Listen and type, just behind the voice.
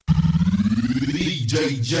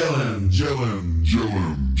DJ Jellin.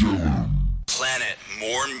 Planet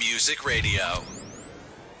More Music Radio.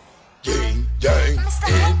 Gang, gang,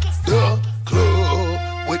 in the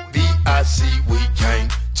club with B.I.C. We came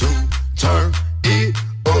to turn it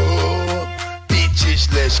up. Bitches,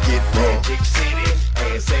 let's get Magic City,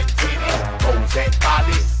 ass and titties, hoes at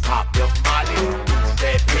Molly's, pop them Molly, bitches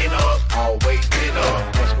that pin up, always pin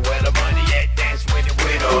up. Ask where the money at, dance when it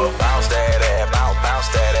went up. Bounce that ass, bounce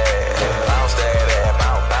that ass, bounce that ass,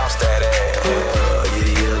 bounce that ass.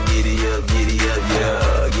 Giddy up, giddy up, giddy up,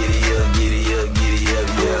 yeah. Giddy up, giddy up, giddy up,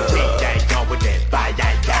 yeah. Ain't gone with that, bye,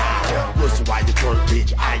 yeah. Pussy, why you twerk,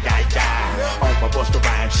 bitch, yeah. On my Busta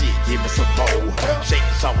Rhymes shit, give me some more. Shake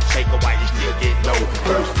the song, shake it while you still get low.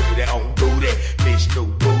 First booty on booty, bitch new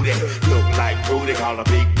booty. Look like booty, call a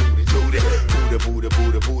big booty, booty.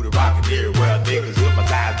 Booty, rockin' everywhere. Niggas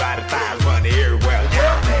hypnotized by the thighs, running everywhere.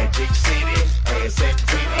 Yeah. Magic City, ass and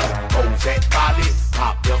titties, hoes at Molly's,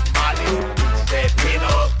 pop them Molly. Bitches that pin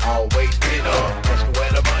up, always pin up. Ask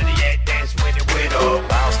where the money at, dance when it went up.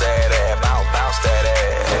 Bounce that ass, bounce that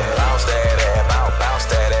ass, bounce that ass, bounce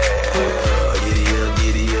that ass. Giddy up,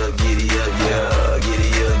 giddy up, giddy up, yeah. Giddy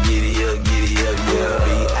up, giddy up, giddy up, yeah.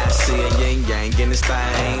 B.I.C. and Yang Yang in this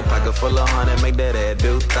thing. Pocket full of honey, make that ass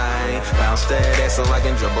do thing. Bounce that ass so I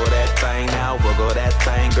can dribble that thing. Now wiggle that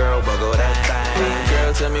thing, girl, wiggle that thing.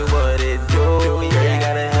 Girl, tell me what it do. Girl, you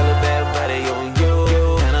got a hella bad body on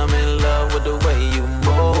you, and I'm in love with the way you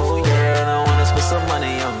move. Girl, I wanna spend some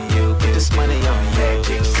money on you. Get this money on you.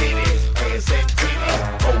 Magic City, ass and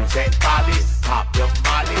titties, hoes at Molly's, pop them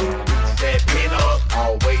Molly. Bitches that pin up,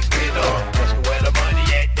 always pin up. Ask where the money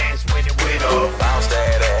at, dance when it went up. Bounce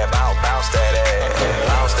that ass, bounce that ass,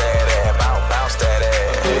 bounce that ass, bounce that ass.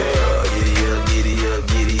 Giddy up, giddy up,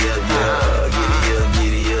 giddy up, yeah. Giddy up,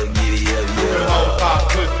 giddy up, giddy up, Good yeah. old pop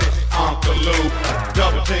pussy, Uncle Lou,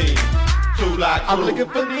 double team, two like I'm looking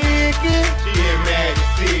for Nikki. She in Magic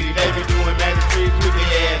City, they be doing magic tricks with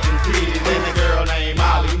their ass and titties. And the girl named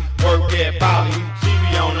Molly, work at Polly. She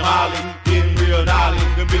be on the Molly, getting real dolly.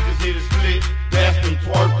 Them bitches hit a split, that's them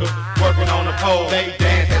twerkers. Working on the pole, they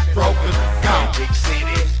dance as strokers. Magic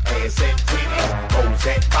City, ass and titties, hoes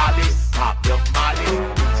at Molly's, pop them Molly.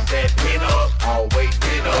 Bitches that pin up, always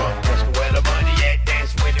pin up. Ask where the money at,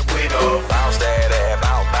 dance when it went up. Bounce that ass,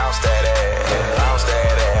 bounce that ass, bounce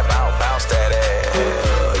that ass, bounce that ass.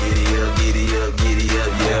 Giddy up, giddy up, giddy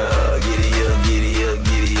up, yeah. Giddy up, giddy up,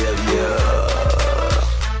 giddy up, yeah.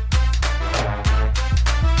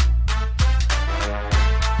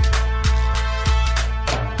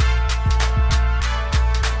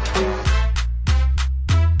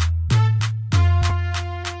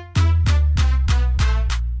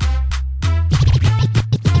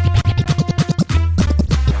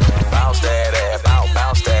 Bounce that ass,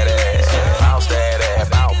 bounce that ass, bounce that ass,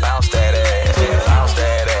 bounce that ass, bounce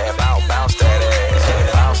that ass, bounce that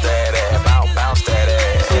ass, bounce that ass, bounce that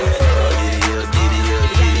ass. Giddy up, giddy up,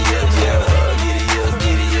 giddy up, yeah. Giddy up,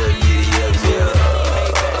 giddy up, giddy up, yeah.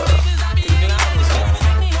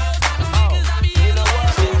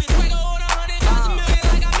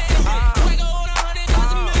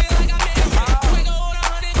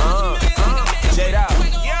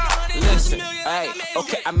 Hey,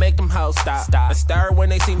 okay, I make them hoes stop. And stir when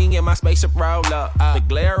they see me in my spaceship roll up. The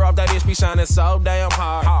glare off that bitch be shining so damn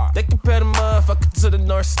hard. They compare the motherfucker to the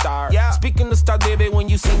North Star. Speaking of star, baby, when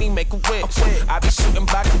you see me make a wish. I be shooting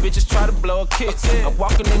boxes, bitches try to blow a kiss. I'm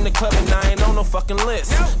walking in the club and I ain't on no fucking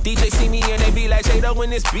list. DJ see me and they be like, J-Lo in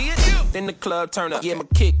this bitch. Then the club turn up. Yeah, my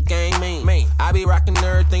kick game mean. I be rocking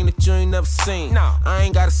everything that you ain't never seen. I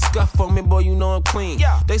ain't got a scuff on me, boy, you know I'm clean.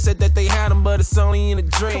 They said that they had them, but it's only in a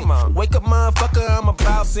dream. Wake up, motherfucker, I'm a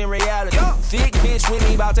boss in reality. Thick bitch with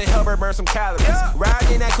me, about to help her burn some calories.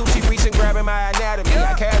 Riding that coupe, she reaching, grabbing my anatomy.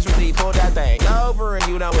 I casually pulled that thing over, and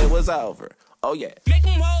you know it was over. Oh yeah. Make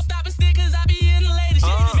them hoes stop and stick, cause I be in the latest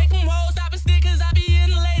shit. Make them hoes stop and stick, cause I be in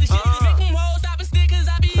the latest shit. Make them hoes stop and stick, cause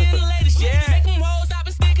I be in the latest shit. Make them hoes stop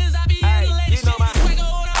and stick, cause I be in the latest shit. Quaker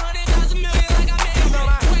hold 100,000 million like I made it.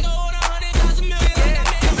 Quaker hold 100,000 million like I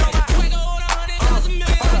made it. Quaker hold 100,000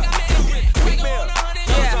 million like I made it. Quaker hold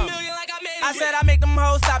 100,000 million like I made it. I said I make them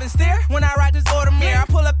hoes stop and stare when I ride this Audemars. I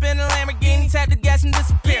pull up in a Lamborghini, tap the gas and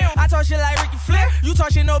disappear. I talk shit like Ricky Flair, you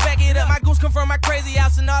talk shit, no back it up. My goose come from my crazy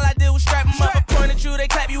house and all I did was strap them up. I point at you, they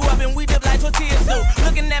clap you up and we dip like tortillas too.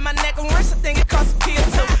 Looking at my neck and wrist, I think it cost a kid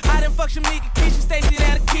too. I done fuck Shamika, Keisha, Stacy,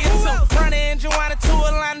 and a kid too. Ronnie and Joanna too,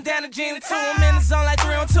 a line down to Gina too. I'm in the zone like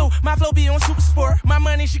 3 on 2. My flow be on super sport. My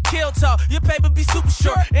money should kill talk. Your paper be super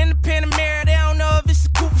short. Independent mirror, they don't know if it's a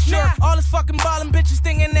coup for sure. All this fucking ballin' bitches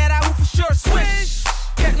thinking that I hoop for sure. Swish.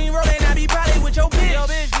 Catch me rollin', I be probably with your bitch. Yo,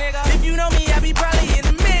 bitch, nigga. If you know me, I be probably in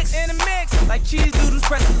the mix. Like cheese do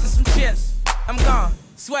pretzels and some chips. I'm gone.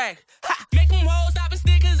 Swag. Ha. Make them hoes stop and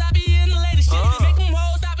stick, cause I be in the latest shit. Make them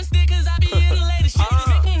hoes stop and stick, cause I be in the latest shit.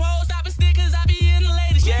 Make them hoes stop and stick, cause I be in the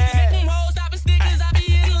latest shit. Make them hoes stop and stick, cause I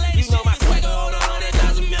be in the latest shit. You know my swagger on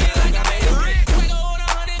 100,000 million like I made it rich. Swagger on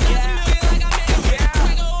 100,000 million like I made it rich.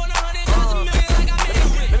 Swagger on 100,000 million like I made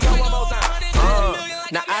it rich. Let me go one more time.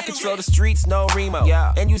 Now I control the streets, no Remo.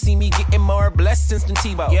 Yeah. And you see me getting more blessings than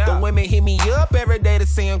Tebow. Yeah. The women hit me up every day to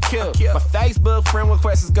say I'm cute. My Facebook friend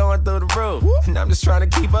request is going through the roof. And I'm just trying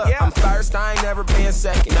to keep up. Yeah. I'm first, I ain't never been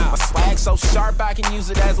second. My swag so sharp, I can use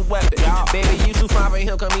it as a weapon. Yeah. Baby, you too fine for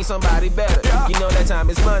him, come meet somebody better. Yeah. You know that time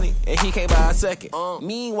is money, and he can't buy a second.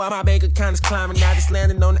 Meanwhile, my bank account is climbing. I just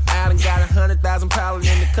landed on the island, got 100,000 piling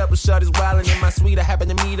in. A couple shorties wildin' in my suite. I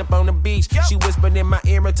happened to meet up on the beach. Yep. She whispered in my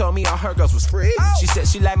ear and told me all her girls was free. She said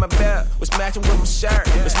she liked my belt, was matching with my shirt,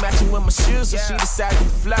 was matching with my shoes, so she decided to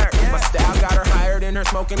flirt. My style got her higher than her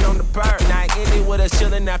smoking on the bird. Night ended with us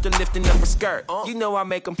chilling after lifting up her skirt. You know I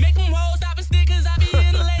make them hoes stop and stick, cause I be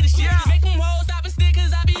in the latest shit. Make them hoes stop and stick,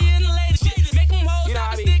 cause I be in the latest shit. Make them hoes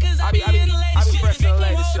stop and stick, cause I be in the latest shit. I be pressing the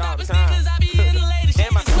latest shit all the time. Cause I be in the latest shit.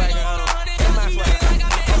 And my swagger on. And my swagger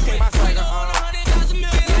on. Okay, my swagger on.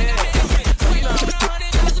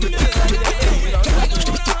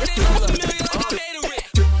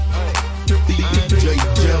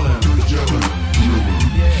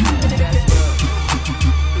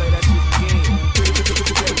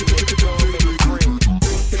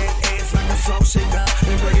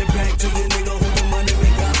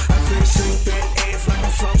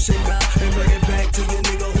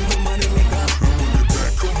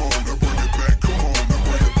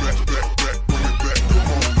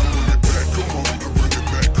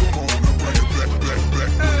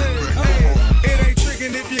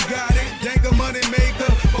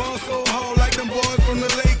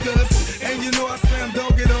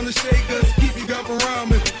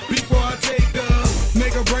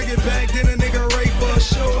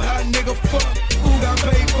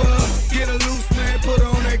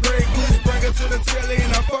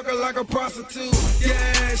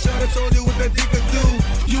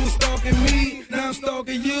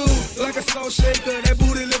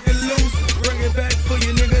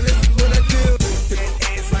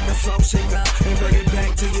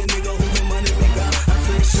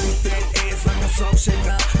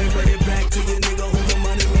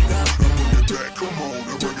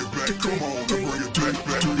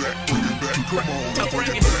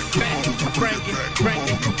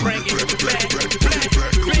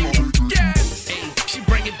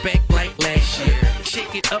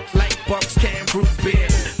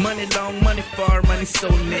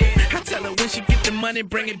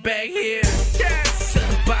 Bring it back here. Yes. To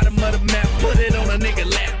the bottom of the map, put it on a nigga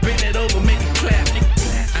lap, bend it over, make it clap.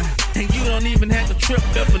 And you don't even have to trip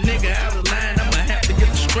up a nigga out of line. I'ma have to get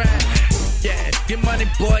the strap. Yeah, get money,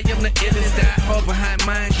 boy, I'm the illest. Die hard behind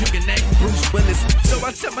mine, you can act Bruce Willis. So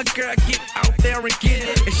I tell my girl, get out there and get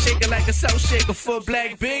it, and shake it like a soul shaker for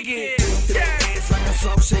Black Biggie. Yeah, ass like a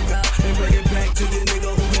soul shaker, and bring it back to your nigga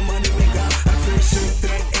who the money maker. I say shake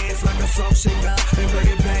that ass like a soul shaker, and bring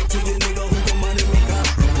it back to your nigga who the money maker.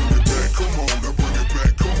 Come on, now bring it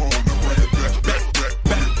back, come on, now bring it back,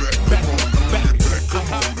 come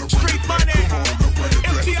on, now Street money,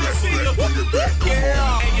 MTRC,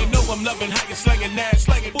 yeah. And you know I'm loving how you slinging that,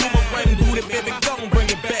 slinging boomerang booty, baby, gon' bring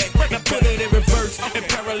it back. Now put it in reverse and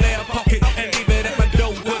parallel pocket, and leave it at my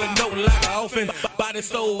door with a note like I often. Body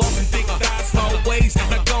so often, thick thighs, small waist.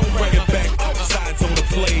 Now gon' bring it back, all sides on the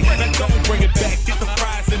plate. Now gon' bring it back, get the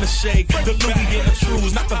fries in the shake, the Louis and the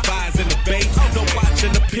trues, not the vibes in the bait. The watch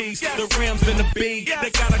and the piece, the rims and the beat.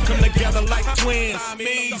 They gotta come together like twins.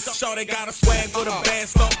 Sure they got a swag with a bad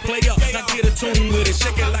star player. Now get a tune with it,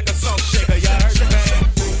 shake it like a salt shaker. Y'all heard that?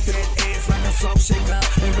 That ass like a salt shaker,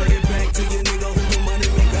 and bring it back to your nigga who the money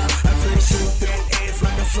maker. I say shoot that ass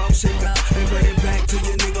like a salt shaker, and bring it back to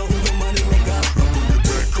your nigga who the money maker.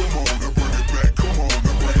 Come on, now bring it back, come on,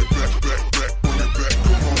 now bring it back, bring it back,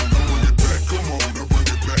 come on, now bring it back, come on, now bring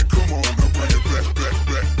it back, come on, now bring it back,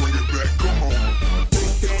 bring it back, come on.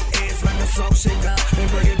 That ass like a salt shaker, and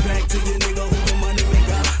bring it back to your nigga who the money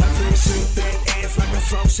maker. I say shoot that ass like a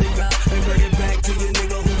salt shaker, and bring it back to your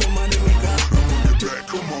nigga who the money maker.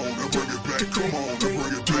 Come on, now bring it back, come on, now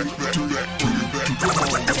bring it back, bring it back, come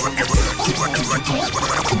on, now bring it back,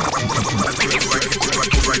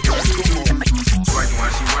 twerking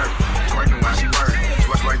while she work, twerking while she work,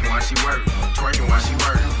 twerking while she work, twerking while she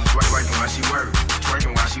work, twerking while she work,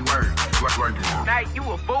 twerking while she work, twerking. Night, you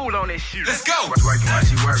a fool on this shit. Let's go. Twerking while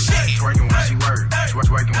she work, twerking while she work,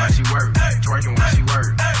 twerking while she work, twerking while she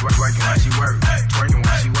work, twerking while she work, twerking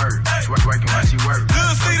while she work, twerking while she work.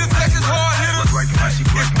 Little see the Texas hard hitter. Twerking while she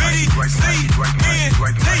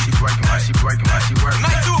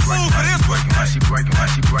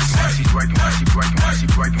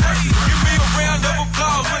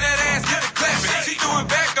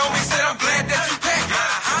He said, I'm glad that you packed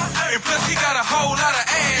it. And plus, he got a whole lot of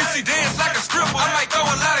ass. If she dance like a stripper, I might throw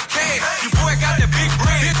a lot of cash. Your boy got that big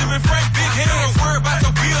bread. Benjamin Frank, big head. Don't worry about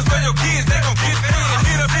your bills for your kids, they gon' get fed.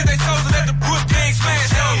 Hit up if they chose it at the Brook Gang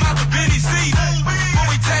Smash. Hell, I'm out the Benny C. When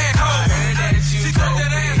we tag home. She turned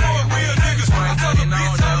that ass for a real nigga. I told the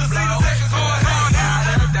bitch, tell her, see the sections hard.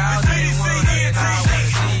 It's Benny C, ENT.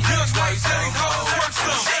 Young Straight, tell these hoes work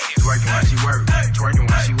some. Twerking while she work, twerking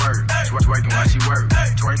while she work, twerking while she work,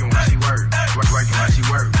 twerking while she work, twerking while she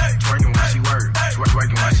work, twerking while she work,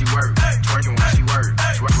 twerking while she work, twerking while she work,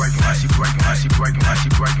 twerking while she twerking while she twerking while she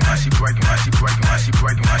twerking while she twerking while she twerking while she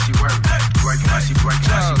twerking while she work, twerking while she twerking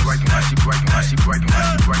while she twerking while she twerking while she twerking while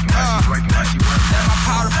she twerking while she twerking while she work. That's my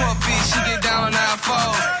powder puff bitch, she get down on our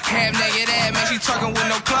foes. Half naked ass, man, she twerking with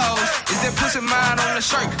no clothes. Is that pussy mine on the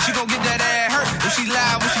shirt? She gon' get that ass hurt. If she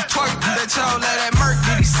loud when she twerk, that toe, let that murk.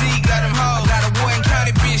 Diddy C got them hoes. Got a Warren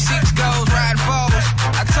County bitch, 6 goals, riding foes.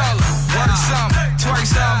 I told her, work some, twerk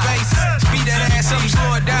some bases. Speed that ass up,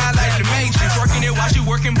 slow it down like the Matrix. Twerking it while she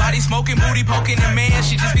working, body smoking, booty poking, and man,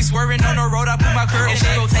 she just be swerving on the road. I put my curve and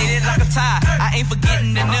she rotated like a tie. I ain't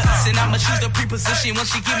forgetting the nuts, and I'ma choose the preposition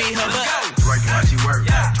once she give me her butt. Twerking while she work,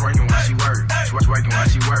 twerking while she work, twerking while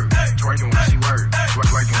she work, twerking while she work,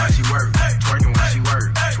 twerking while she work, twerking while she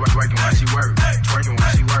work, twerking while she work, twerking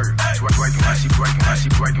while she work, twerking while she twerking while she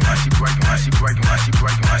twerking while she twerking while she twerking while she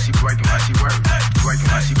twerking while she twerking while she work, twerking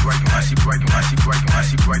while she twerking while she twerking while she twerking while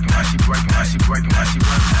she twerking while she twerking while she twerking while she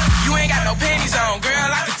work. You ain't got no panties on, girl,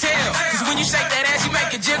 I can tell. Cause when you shake that ass, you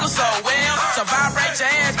make it jiggle so well. So vibrate your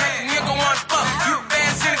ass, make a nigga want to fuck. You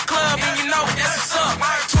dance in the club and you know that's what's up.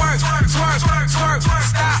 Twerk, twerk, twerk,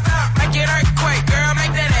 stop. Make it earthquake, girl,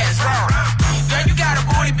 make that ass rock. Girl, you got a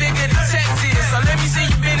booty bigger than Texas. So let me see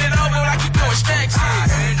you bend it over like you doing stretches. I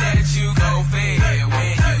heard that you go fed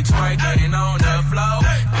when you twerking on the floor.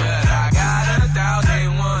 Girl, I got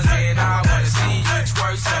 1,000 ones and I wanna see you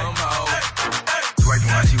twerk some more. Twerking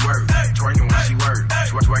while she work, twerking while she work,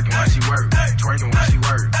 twerking while she work, twerking while she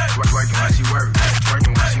work, twerking while she work,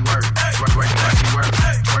 twerking while she work, twerking while she work,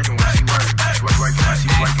 twerking while she work, twerking while she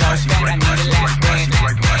work, while she work, while she work, while she work,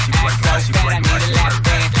 while she work, while she work, while she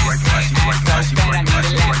work, twerking while she work, while she work, while she work, while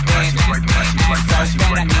she work, while she work, while she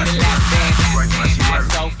work, while she work, twerking while she work,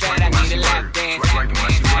 so fat I need a lap dance, twerking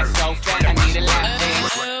while she work, so fat I need a lap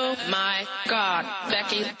dance. Oh my God,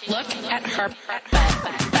 Becky, look at her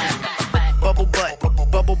bubble butt,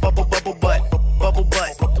 bubble bubble bubble butt, bubble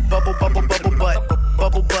butt, bubble bubble bubble butt,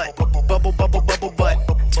 bubble butt, bubble bubble bubble butt.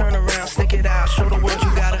 Turn around, stick it out, show the world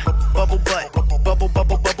you got a bubble butt, bubble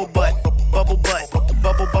bubble bubble butt, bubble butt,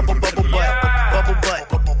 bubble bubble bubble butt, bubble butt,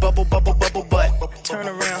 bubble bubble bubble butt. Turn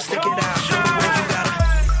around, stick it out, show the world you got a.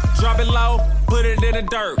 Drop it low, put it in the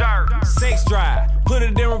dirt. Sex drive, put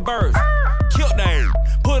it in reverse. Killed her,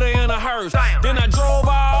 put her in a hearse. Then I drove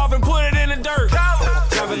off and put it in the dirt.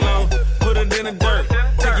 Drop it low, put it in the dirt.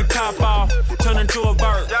 Take your top off, turn into a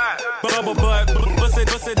bird. Bubble butt, bust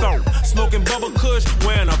it down. Smoking bubble kush,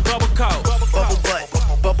 wearing a bubble coat. Bubble butt,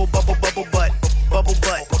 bubble bubble bubble butt, bubble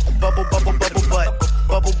butt, bubble bubble bubble butt,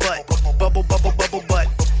 bubble butt, bubble bubble bubble butt.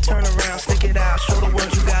 Turn around, stick it out, show the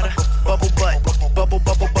world you got a bubble butt, bubble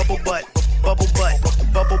bubble bubble butt, bubble butt,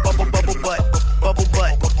 bubble bubble bubble butt, bubble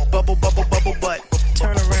butt, bubble bubble bubble butt.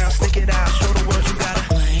 Turn around, stick it out, show the world you got a.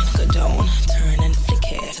 Wine, go down, turn and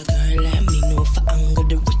flick it. So girl, let me know for angle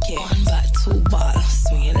the wicked. 1 bat, 2 ball,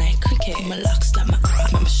 swing it like cricket. My locks like my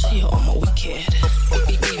crop, I'ma show you all my wicked.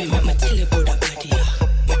 Baby, make my tell you about that body, yeah.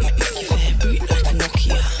 Make you vibrate like a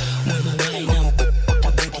Nokia. When my wine and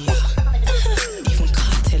that body, yeah. Even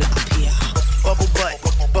cartel up here. Bubble butt,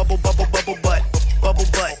 bubble bubble bubble butt, bubble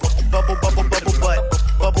butt, bubble bubble bubble butt,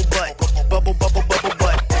 bubble butt, bubble bubble bubble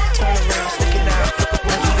butt. Turn around, stick it out,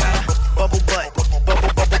 what you got a bubble butt,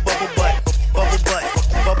 bubble bubble bubble butt, bubble butt,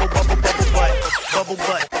 bubble bubble bubble butt, bubble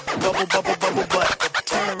butt, bubble bubble bubble butt.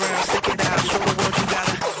 Turn around, stick it out, show the world you got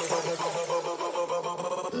a.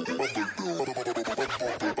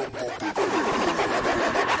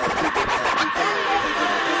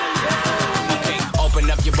 Open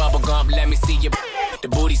up your bubble gum, let me see your. The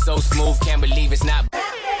booty so smooth, can't believe it's not.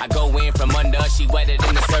 I go in from under, she wetter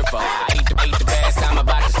than the surfer. I eat the bass, I'm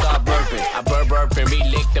about to start burping. I burp and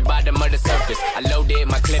re-lick the bottom of the surface. I loaded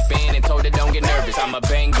my clip in and told her don't get nervous. I'm a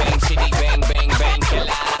bang bang shitty bang bang bang killer.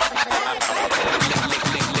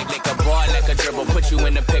 Lick a ball like a dribble, put you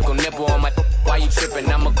in a pickle, nipple on my. Why you tripping?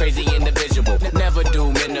 I'm a crazy individual. Never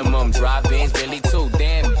do minimum drive-ins, Billy too.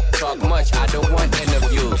 Damn, talk much, I don't want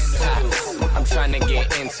interviews. I'm trying to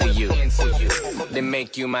get into you, then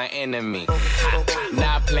make you my enemy.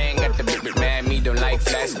 Not playing, got the big mad me, don't like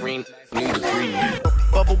flat screen. Need a green.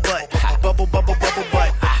 Bubble butt, bubble bubble bubble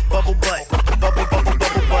butt, bubble butt, bubble bubble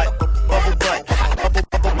bubble butt,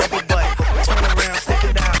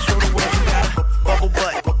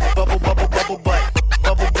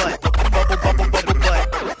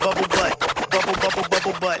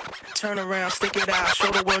 it out,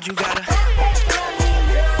 show the world you gotta.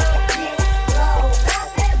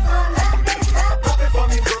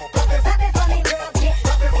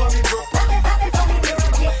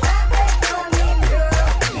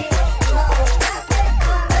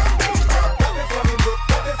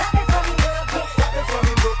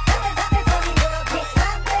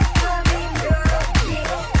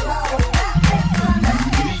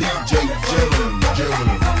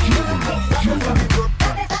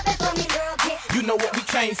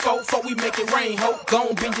 Before we make it rain, ho.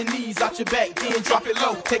 Gon' bend your knees out your back, then drop it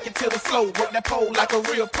low. Take it to the flow, work that pole like a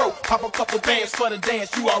real pro. Pop a couple bands for the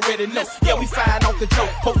dance, you already know. Yeah, we fine off the joke,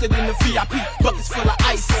 posted in the VIP. Buckets full of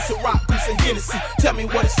ice, into rock, goose and Hennessy. Tell me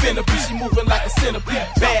what it's finna be, she moving like a centipede.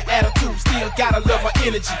 Bad attitude, still gotta love her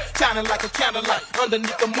energy. Shining like a candlelight,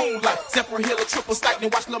 underneath the moonlight. Zephyr Hill, a triple stack, then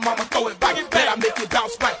watch lil' mama throw it back. Bet I make it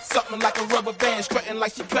bounce back, something like a rubber band. Strutting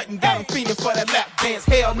like she cutting, got him feeling for that lap dance.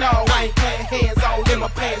 Hell no, I ain't playing hands all in my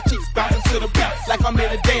pants. Cheeks bouncing to the beat, like I'm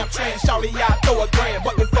in a damn trance. Shawty, I throw a grand,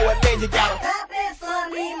 but before it land, you gotta pop it for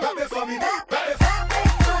me, pop it for me, pop it for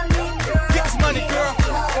me, girl. Get this money, girl.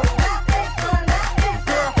 Pop it for me,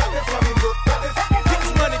 girl. Pop it for me, girl. Get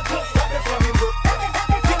this money, girl. Pop it for me, girl.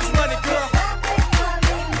 Get this money, girl. Pop it for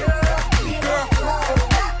me, girl. Girl.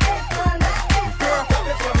 Pop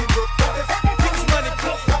it for me, girl. Pop it for me, girl. Get this money,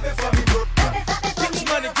 girl. Pop it for me, girl. Get this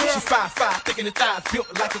money, girl. She 5'5", thick in the thighs, built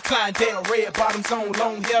like a Kleindale. Red bottoms on,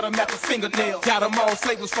 long hair to match her fingernails. Got them all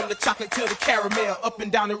flavors from the chocolate to the caramel. Up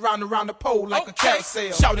and down and round the pole like a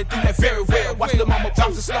carousel. Shout it through that very well. Watch the mama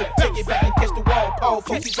bounce it slow. Take it back and catch the wall. Pole,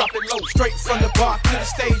 folks, she drop it low. Straight from the bar to the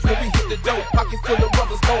stage when we hit the dough. Pocket full of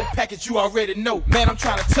rubbers, gold package, you already know. Man, I'm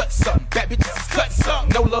trying to touch something. Bad bitches is cutting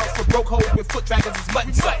something. No love for broke hoes with foot dragons is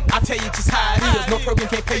mutton something. I tell you just how it is. No program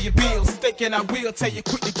can't pay your bills. Thinking I will tell you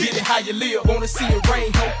quick to get it how you live. Wanna see it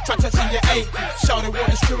rain, ho? Try touching your ankles. Shout it won't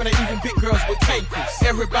discriminate even big girls with cankles.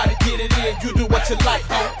 Everybody get it in, you do what you like,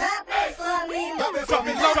 ho. Pop it for me, drop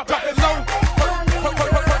it low, drop it low. Put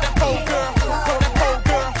that pole, girl. Put that pole,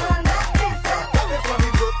 girl. Pop it for me,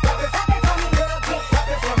 girl. Pop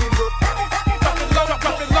it for me, girl. Drop it low,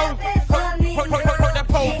 drop it low. Put that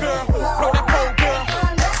pole, girl. Put that pole, girl.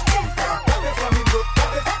 Pop it for me, girl.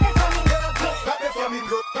 Pop it for me,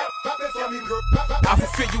 girl. Pop it for me, girl. I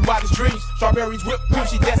fulfill you wildest dreams. Strawberries whipped cream,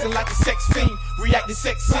 she dancing like a sex fiend. Reacting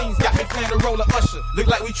sex scenes, got me playing the role of Usher. Look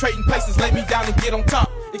like we trading places, lay me down and get on top.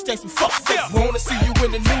 Exchange some fuck faces, wanna see you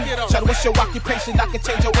in the nude. Try to what's your occupation, I can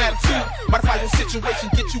change your attitude. Modify your situation,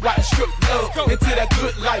 get you out and strip love. Into that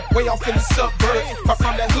good life, way off in the suburbs. Far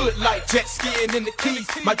from that hood life, jet skiing in the Keys.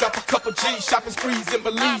 Might drop a couple G's, shopping sprees in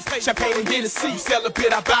Belize. Champagne and Hennessy, sell a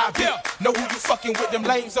bit, I buy a bit. Know who you fucking with, them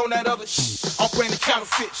lames on that other shit. I'm playing the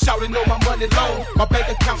counterfeit, shouting know my money low. My bank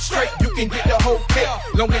account straight, you can get the whole cake.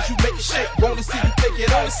 Long as you make it shake, wanna see you take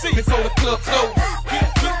it on before the club close.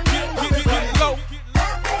 Get low.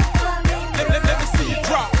 Let me see you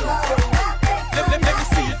drop. Let me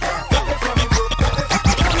see you drop.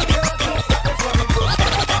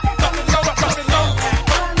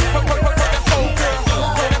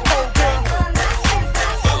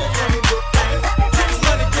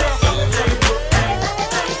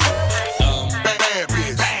 Bad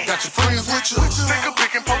bitch, got your friends with you. Take a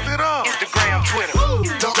pic and post it up. Instagram, Twitter.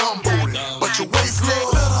 Dumb booty, but your waist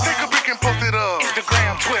little. Take a pic and post it up.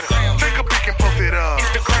 Instagram, Twitter. Take a pic and post it up.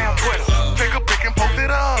 Instagram, Twitter. Take a pic and post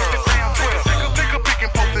it up. Instagram, Twitter. Take a pic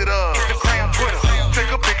and post it up. Instagram, Twitter.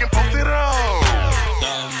 Take a pic and post it up.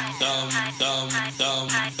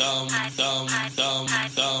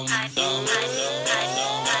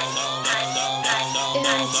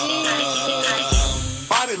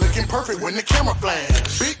 Body looking perfect when the camera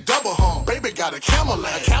flash. Big double hump, baby got a camel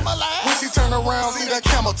ass. When she turn around, see that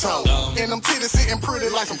camel toe. And them titties sitting pretty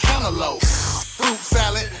like some cantaloupe. Fruit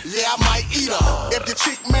salad, yeah, I might eat her. If the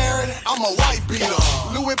chick married, I'm a wife beater.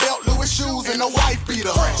 Louis belt, Louis shoes, and a wife beater.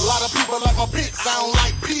 A lot of people like my pics, I don't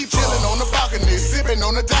like people. Chilling on the balcony, sipping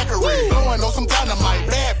on the daiquiri. Blowing on some dynamite,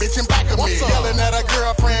 bad bitch in back of me. Yelling at a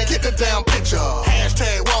girlfriend, get the damn picture.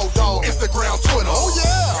 Hashtag Roll Dog, Instagram, Twitter. Oh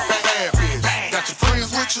yeah, bad bitch, got your friends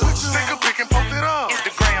with you. Take a pic and post it up.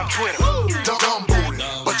 Instagram, Twitter. Dumb booty,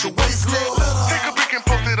 but your waist little. Take a pic and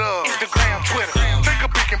post it up. Instagram, Twitter. Take a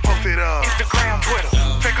pic and post it up. Instagram, Twitter.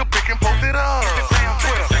 Take a pic and post it up. Instagram,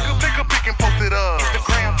 Twitter. Take a pic and post it up.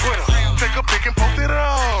 Instagram, Twitter. Take a pic and post it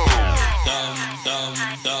up.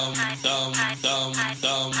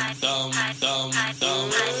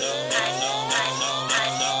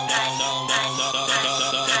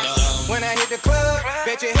 When I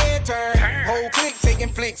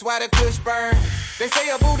taking flicks while the kush burn. They say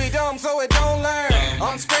a booty dumb so it don't learn.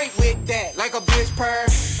 I'm straight with that, like a bitch purr.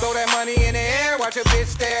 Throw that money in the air, watch a bitch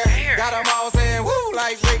stare. Got them all saying woo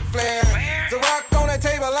like Ric Flair. The rock on the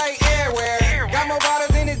table like airwear. Got more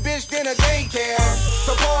bottles in this bitch than a daycare.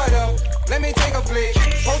 Support them, let me take a flick.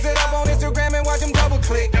 Post it up on Instagram and watch them double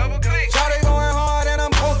click. Shawty going hard and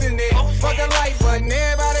I'm posting it. Fuck the like button,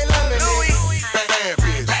 everybody loving it. Bad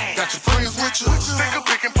bitch, got your friends with you. Take a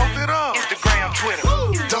pic and post it up. Instagram, Twitter.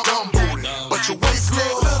 Dumb booty, but your waist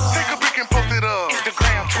little. Take a pic and post it up.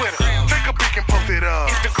 Instagram, Twitter. Take a pic and post it up.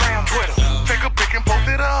 Instagram, Twitter. Take a pic and post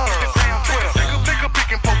it up. Instagram, Twitter. Take a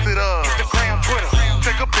pic and post it up. Instagram, Twitter.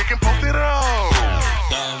 Take a pic and post it up.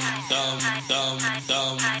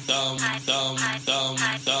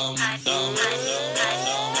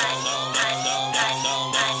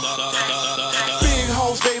 Big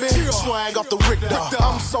hoes, baby. Swag off the Richter.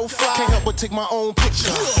 I'm so fly, can't help but take my own picture.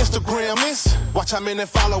 Instagram is, watch how many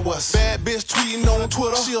follow us. Bad bitch tweeting on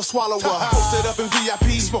Twitter, she'll swallow us. Posted up in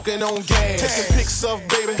VIP, smoking on gas. Taking pics of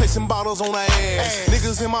baby, placing bottles on her ass.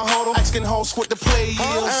 Niggas in my huddle, asking hoes what the play is.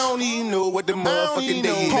 I don't even know what the motherfucking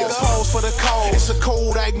day is. Pause for the call, it's a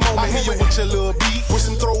cold act moment. I hear you with your little beat, with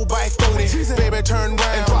some throwback on it. Baby turn round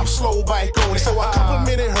and drop slow bike on it. So I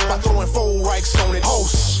complimented her by throwing 4 rikes on it.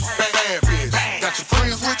 Host, bad bitch, got your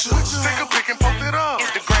friends with you. Take a pic and post it up.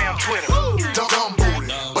 Instagram, Twitter. Dumb booty,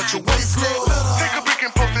 but your waist little. Take a pic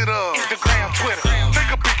and post it up. Instagram, Twitter.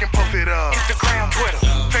 Take a pic and post it up. Instagram, Twitter.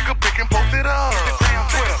 Take a pic and post it up. Instagram,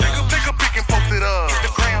 Twitter. Take a pic and post it up.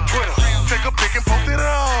 Instagram, Twitter. Take a pic and post it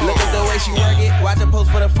up. Look at the way she work it, watch her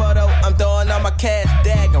post for the photo. I'm throwing all my cash,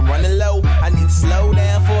 dag, I'm running low. I need to slow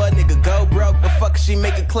down for a nigga go broke. But fuck, she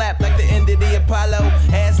make it clap like the end of the Apollo.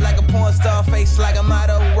 Ass like a porn star, face like a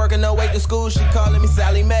model. Working her way to school, she calling me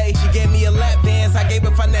Sally Mae. She gave me a lap dance, I gave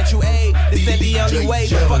her financial aid. This ain't the only way,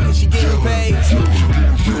 but fucking she getting paid.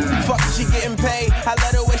 Fucking she getting paid. I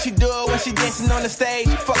love the way she do it when she dancing on the stage.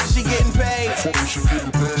 Fucking she getting paid.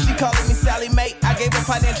 She calling me Sally Mae, I gave her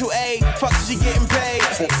financial aid. Fucking she getting paid.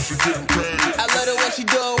 I love the way she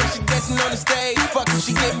do it when she dancing on the stage. Fucking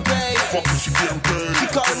she getting paid. She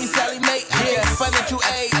calling me Sally Mae, I gave her financial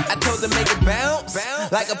aid. I told her make it bounce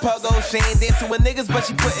like a pogo. She ain't dancing with niggas, but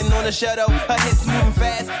she putting on a show though. Her hips moving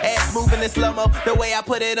fast, ass moving in slow-mo. The way I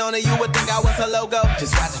put it on her, you would think I was her logo.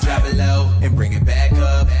 Just watch her drop it low and bring it back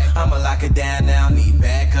up. I'ma lock it down now, need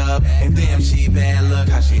backup. And damn, she bad, look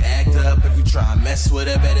how she act up. If you try and mess with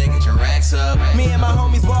her, better get your racks up. Me and my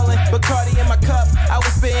homies ballin', Bacardi in my cup. I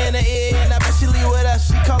was spitting her ear and I bet she leave with us.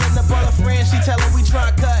 She callin' up all her friends, she tell her we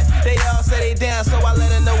try cut. They all say they down, so I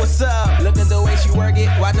let her know what's up. Look at the way she work it,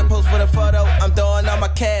 watch her post for the photo. I'm throwing all my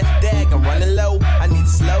cash, dag, I'm running low. I need to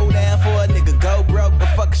slow down for a nigga go broke. But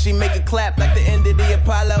fuck, she make it clap like the end of the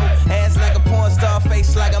Apollo. Ass like a porn star,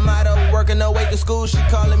 face like a model. Working her way to school, she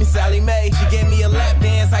calling me Sally Mae. She gave me a lap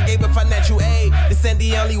dance, I gave her financial aid. This ain't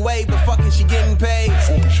the only way, but fucking she getting paid.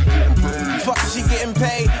 Fucking she getting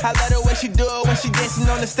paid. I love the way she do it when she dancing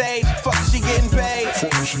on the stage. Fucking she getting paid.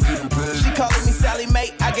 She calling me Sally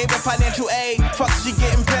Mae, I gave her financial aid. Fucking she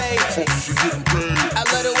getting paid. I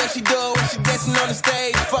love the way she do it when she dancing on the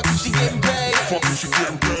stage. Fucking she getting paid.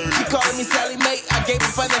 She calling me Sally Mae, I gave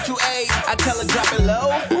her financial aid. I tell her drop it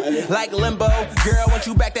low, like limbo. Girl, once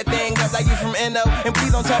you back that thing up like you from Endo. And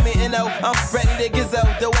please don't tell me Endo, I'm ready to gizzo.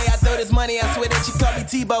 The way I throw this money, I swear that she call me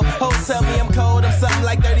Tebow. Hoes tell me I'm cold, I'm something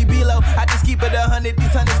like 30 below. I just keep it 100,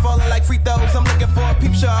 these hundreds falling like free throws. I'm looking for a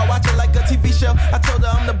peep show, I watch it like a TV show. I told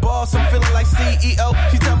her I'm the boss, I'm feeling like CEO.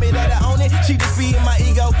 She tell me that I own it, she just feeding my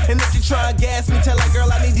ego. And if she try and gas me, tell her girl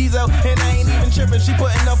I need diesel. And I ain't even tripping, she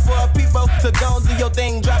putting up for a people. So go and do your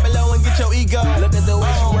thing, drop it low and get your ego. Look at the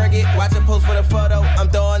way she work it, watch her post for the photo. I'm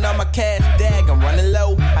throwing all my cash, dag, I'm running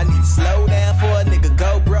low. I need to slow down for a nigga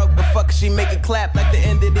go broke. But fuck, she make it clap like the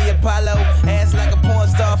end of the Apollo. Ass like a porn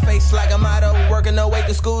star, face like a model. Working her way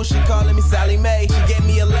to school, she calling me Sally Mae. She gave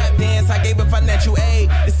me a lap dance, I gave her financial aid.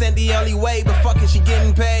 This ain't the only way, but fucking she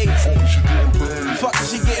getting paid. Fucking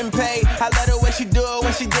she getting paid. I love the way she do it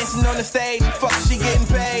when she dancing on the stage. Fucking she getting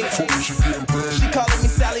paid. She calling me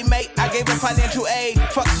Sally Mae, I gave her financial aid.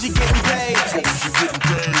 Fucking she getting paid.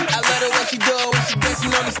 I love the way she do it when she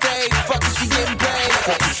dancing on the stage. Fucking she getting paid.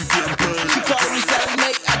 She calling me Sally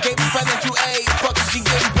Mae, I gave her financial aid. Fucking she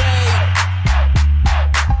getting paid.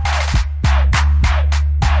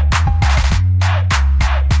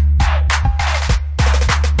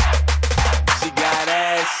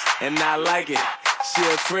 And I like it. She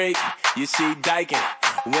a freak, you see dyking.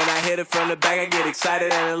 When I hit it from the back, I get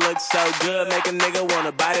excited and it looks so good. Make a nigga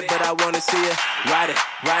wanna bite it, but I wanna see her ride it,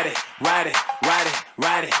 ride it, ride it, ride it,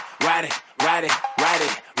 ride it, ride it, ride it, ride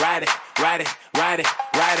it, ride it, ride it, ride it,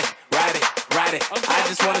 ride it, ride it, ride it. I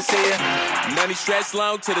just wanna see ya. Money stretched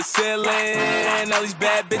long to the ceiling. All these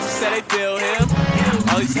bad bitches say they feel him.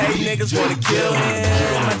 All these hate niggas wanna kill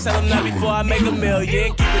him. I tell them not before I make $1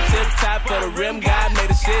 million. Keep it tip top for the rim guy. Made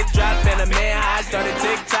the shit drop and a man high. Started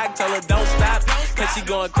TikTok, told her don't stop. Cause she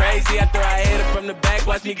going crazy after I hit her from the back.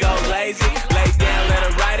 Watch me go lazy. Lay down, let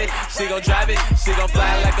her ride it. She gon' drive it. She gon'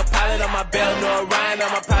 fly like a pilot on my belt. No Orion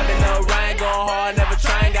on my private, no Orion. Going hard, never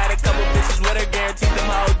trying. Got a couple bitches with her. Guaranteed them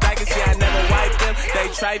hoes back. And see I never wipe them. They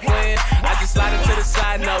trifling. I just slide it to the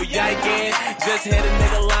side, no yiking. Just hit a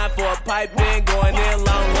nigga line for a pipe in. Going in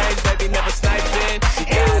long range, baby, never sniping. She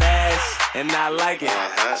got ass, and I like it.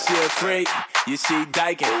 She a freak, you see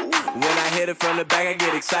dyking. When I hit it from the back, I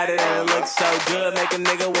get excited and it looks so good. Make a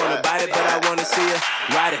nigga wanna bite it, but I wanna see her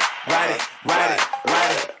ride it, ride it, ride it,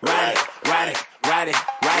 ride it, ride it, ride it, ride it,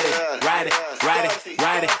 ride it, ride it, ride it,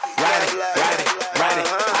 ride it, ride it, ride it, ride it.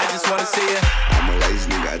 I just wanna see her. I'm a lazy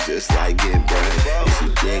nigga, I just like getting brain. If she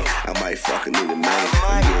dick, I might fuck a nigga, man.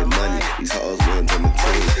 I'm getting money, these hoes want to my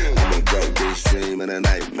team. I'm a broke bitch dream and a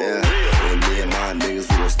nightmare. And me and my niggas,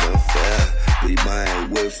 we gon' stuff fair. We buying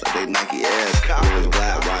whips like they Nike ass. Rims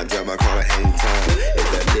black, while I drive my car at any time. If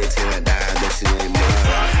that bitch in a dime, then she ain't mine.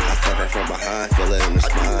 I fuck her from behind, feel her in the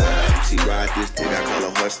spine. She ride this thing, I call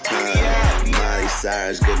her horse time. Miley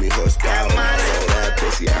Cyrus give me horsepower. So that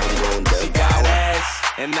pussy, I'm gon' devour. She got ass,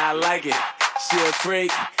 and I like it. She a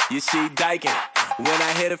freak, you see dyking. When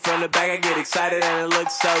I hit it from the back, I get excited and it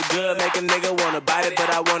looks so good. Make a nigga wanna bite it, but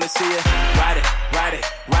I wanna see her ride it, ride it,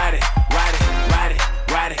 ride it, ride it, ride it,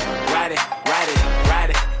 ride it, ride it, ride it, ride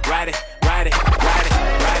it, ride it, ride it, ride it,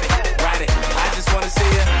 ride it, ride it. I just wanna see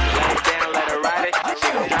her lay down, let her ride it.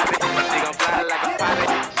 She gon' drop it, she gon' fly like a pilot.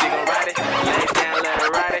 She gon' ride it, lay down, let her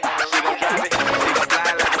ride it. She gon' drop it, she gon' fly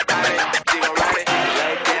like a pilot. She gon' ride it,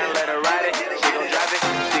 lay down, let her ride it. She gon' drop it,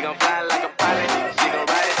 she gon' fly like a pilot. She gon'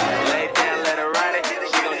 ride it, lay down, let her ride it.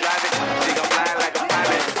 She gon' drive it, she gon' fly like a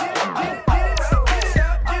pilot.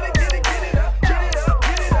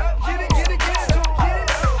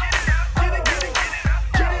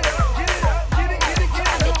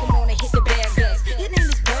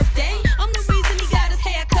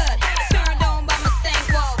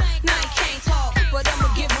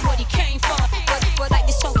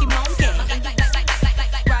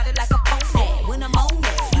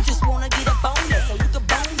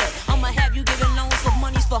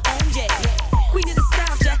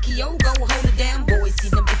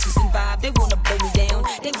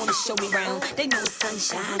 Show me round, they know it's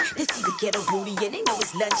sunshine. They see the ghetto booty and they know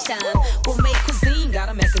it's lunchtime. Gourmet cuisine, got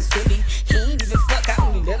 'em acting silly. He ain't even fuck, I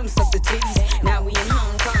only let him suck the titties. Now we in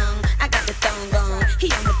Hong Kong, I got the thong on.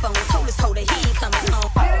 He on the phone, told his hoe that he ain't coming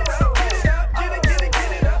home.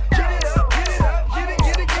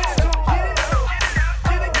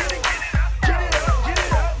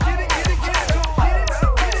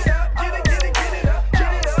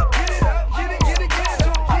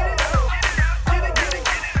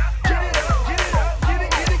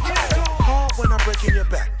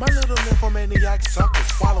 My little nymphomaniac sucker,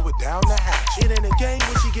 swallow it down the hatch. It ain't a game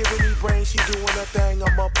when she giving me brain. She doing her thing,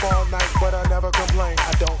 I'm up all night, but I never complain.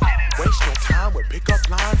 I don't waste no time with pick up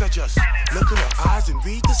lines. I just look in her eyes and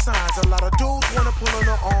read the signs. A lot of dudes wanna pull on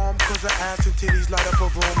her arm, cause her ass and titties light up a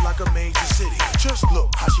room like a major city. Just look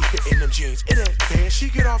how she hitting them jeans. It ain't fair, she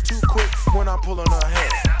get off too quick when I'm pulling her hair.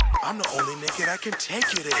 I'm the only nigga that can take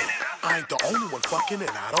it in. I ain't the only one fucking and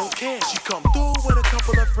I don't care. She come through with a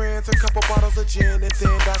couple of friends, a couple bottles of gin, and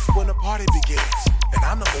then that's when the party begins. And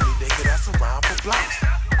I'm the only nigga that's around for blocks.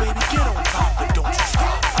 Baby, get on top and don't you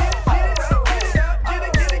stop.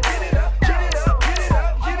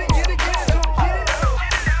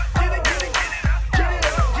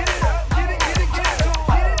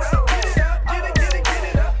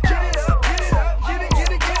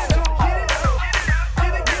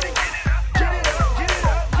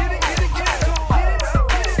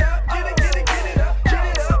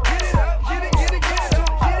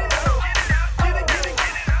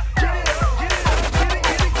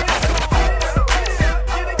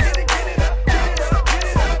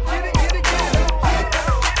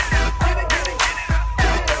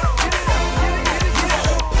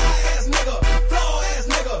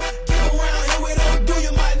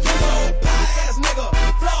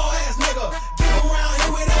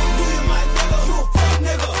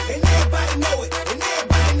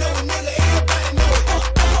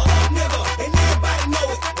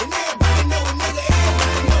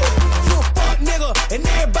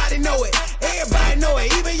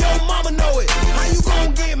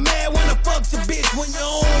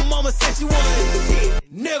 She wanna shit,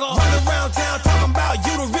 nigga. Run around town talking about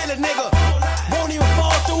you the realest nigga. Won't even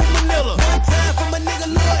fall through Manila. One time for my nigga,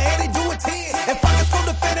 little headed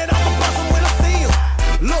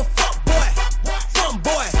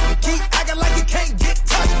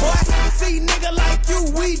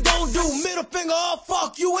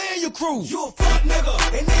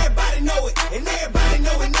everybody know it, and everybody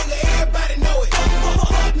know it, nigga, everybody know it.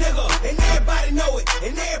 Fuck nigga, and everybody know it,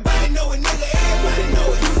 and everybody know it, nigga, everybody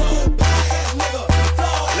know it. You gon' buy ass nigga,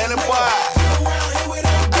 let him buy.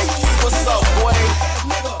 Hey, keep what's up, boy?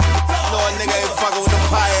 No, a nigga ain't fucking with them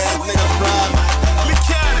pie ass niggas, bro.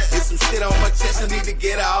 It's some shit on my chest I need to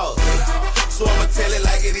get out. So I'ma tell it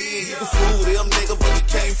like it is. You can fool them nigga, but you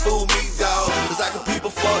can't fool me, dawg. Cause I can peep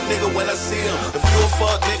a fuck nigga when I see him. If you a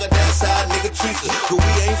fuck nigga, that's how a nigga treat you. Cause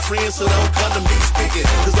we ain't friends, so don't come to me speaking.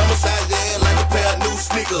 Cause I'ma size your ass like a pair of new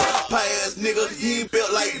sneakers. Pie ass nigga, you ain't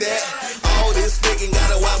built like that. All this thinking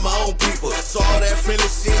gotta watch my own people. So all that friendly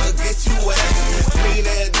shit will get you ass. Mean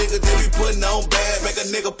ass nigga, they be putting on bad. Make a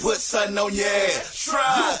nigga put something on your ass. Try.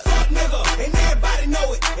 You a fuck nigga, and everybody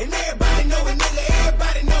know it, and everybody know it, nigga,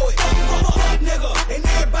 everybody know it. Fuck nigga, and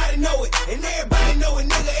everybody know it, and everybody know it,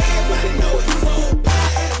 nigga, everybody know it. You gon' buy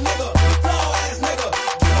ass nigga, flow ass nigga.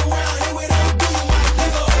 Get around here, we don't do you, my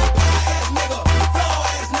nigga. Buy ass nigga, flow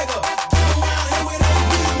ass nigga. Get around here, we don't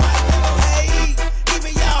do you, my nigga. Hey,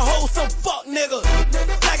 even y'all hoes some fuck niggas.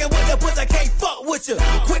 Flagging with the pussy, I can't fuck with you.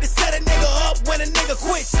 Quit to set a nigga up when a nigga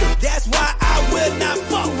quit you. That's why I will not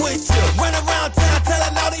fuck with you. Run around town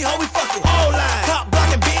telling all these hoes we fucking all line. Top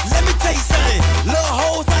blocking bitch, let me tell you something. Little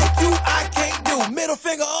hoes like you, I can't do. Middle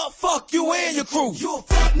finger up, fuck you and your crew. You a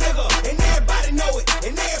fuck nigga, and everybody know it,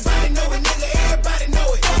 and everybody know it, nigga, everybody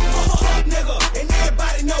know it. Fuck nigga, and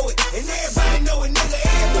everybody know it, and everybody know it, nigga,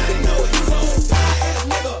 everybody know it. You gon' buy ass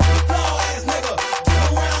nigga, flow ass nigga. Get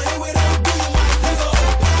around here, we don't do you, my nigga.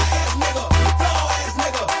 Buy ass nigga, flow ass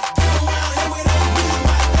nigga. Get around here, we don't do you,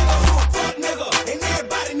 my nigga. You a fuck nigga, and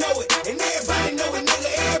everybody know it, and everybody know it, nigga,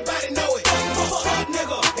 everybody know it. Fuck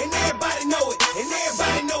nigga, and everybody know it, and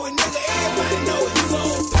everybody know it, nigga, everybody know it. You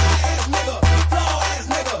gon' buy ass nigga, flow ass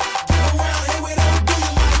nigga. Get around here, we don't do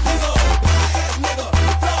you, my nigga.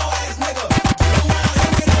 Buy ass nigga, flow ass nigga. Get around here, we don't do you, my nigga. Haters want me clap, haters want me clap, haters want me clap. I don't give a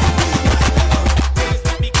fuck. Haters want me clap,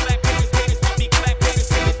 haters want me clap,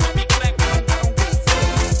 haters want me clap.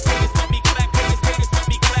 Haters want me clap, haters want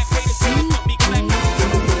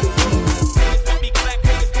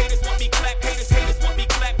me clap, haters want me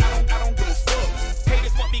clap. I don't give a fuck.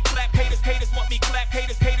 Haters want me clap, haters want me clap,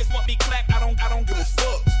 haters want me clap. I don't give a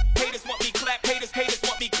fuck. Haters want me clap, haters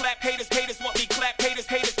want me clap, haters want me clap, haters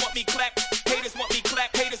want me clap, haters want me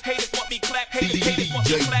clap, haters want me clap, haters want me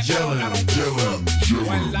clap.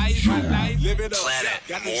 One life, live it up.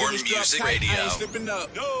 Planet More Music Radio. I ain't slipping up.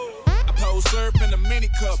 I pose surf in a mini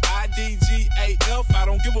cup. IDGAF, I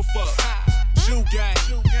don't give a fuck. Shoe game,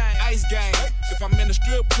 ice game. If I'm in a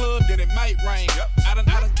strip club, then it might rain. I done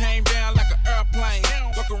came down like an airplane.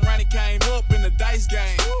 Fuck around and came up in the dice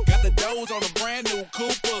game. Got the doors on a brand new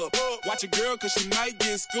coupe up. Watch a girl cause she might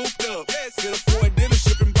get scooped up. Get her for a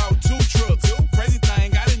dealership and bought 2 trucks. Crazy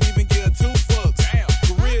thing, I didn't even give 2 fucks.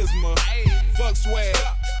 Charisma, fuck swag.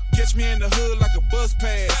 Catch me in the hood like a bus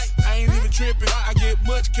pass. I ain't even tripping, I get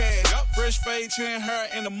much cash. Fresh fade, chin, hair,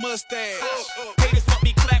 and a mustache. Haters want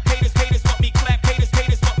me clap, haters want me clap, haters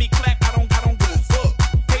want me clap. I don't give a fuck.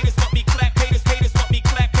 Haters want me clap, haters want me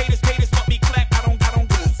clap, haters want me clap. I don't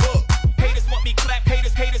give a fuck. Haters want me clap,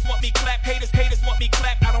 haters want me clap, haters want me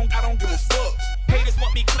clap. I don't give a fuck. Haters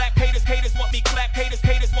want me clap, haters want me clap,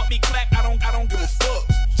 haters want me clap. I don't give a fuck.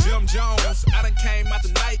 Jim Jones, I done came out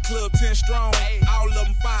the nightclub 10 strong. All of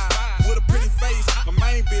them fine, with a pretty face. My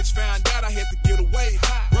main bitch found out I had to get away.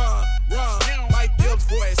 Run, Mike Gibbs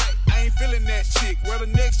voice. I ain't feeling that chick. Where the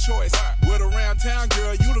next choice? With around town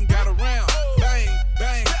girl, you done got around.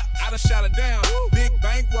 Bang, I done shot her down. Big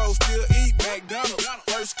bankroll, still eat McDonald's.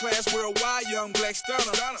 First class worldwide, young black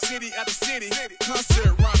stunner. City after city,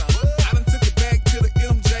 concert runner. I done took it back to the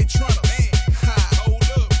MJ Trunner. Hold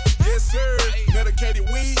up, yes sir. Medicated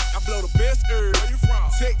weed, I blow the best herb. Where you from?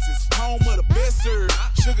 Texas, home of the best herb.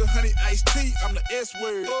 Sugar, honey, iced tea, I'm the S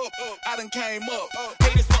word. I done came up.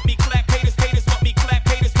 Haters want me clap, haters want me clap,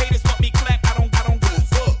 haters want me clap. I don't give a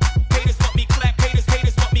fuck. Haters want me clap, haters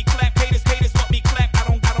want me clap, haters want me clap. I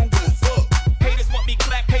don't give a fuck. Haters want me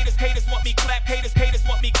clap, haters want me clap, haters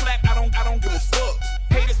want me clap. I don't give a fuck.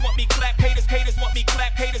 Haters want me clap, haters want me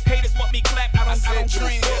clap, haters want me clap. I don't give a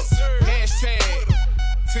fuck. Hashtag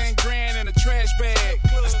 10 grand in a trash bag.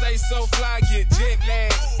 I stay so fly, get jet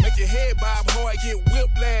lag. Make your head bob hard, get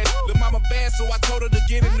whiplash. Lil' mama bad, so I told her to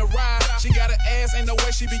get in the ride. She got an ass, ain't no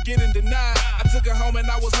way she be getting denied. I took her home and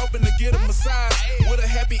I was hoping to get a massage. With a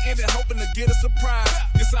happy ending, hoping to get a surprise.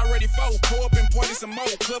 It's already 4, pour up and pour me some more.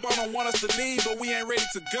 Club on don't want us to leave, but we ain't ready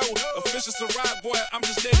to go. Official Ciroc, boy, I'm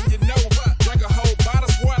just letting you know. Drink a whole bottle,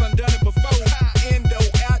 swear I done done it before. Indo,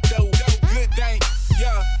 outdo, good dank.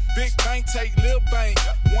 Yeah, big bank, take lil bank.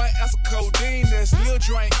 1 ounce of codeine, that's lil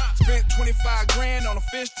drink. Spent 25 grand on a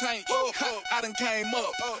fish tank. I done came up.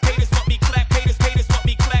 Haters want me clap, haters want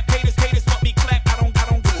me clap, haters want me clap. I don't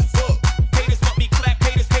give a fuck. Haters want me clap,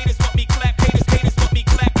 haters want me clap, haters want me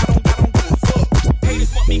clap. I don't give a fuck.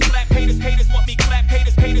 Haters want me clap, haters want me clap,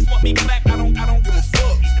 haters want me clap. I don't give a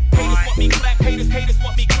fuck. Haters want me clap, haters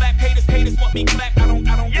want me clap, haters want me clap. I don't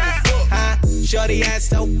give a fuck. Shorty ass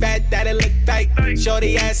so fat that it look fake.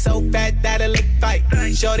 Shorty ass so fat that it look fake.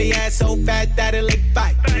 Shorty ass so fat that it look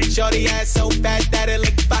fake. Shorty ass so fat that it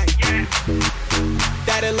look fake.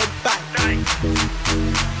 That it look fake.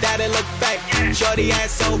 That it look fake. Shorty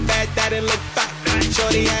ass so fat that it look fake.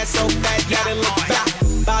 Shorty ass so fat that it look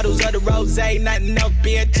fake. Bottles of the rosé, nothing else,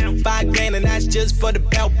 bitch. $5 and that's just for the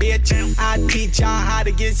belt, bitch. I teach y'all how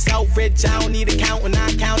to get so rich. I don't need a count when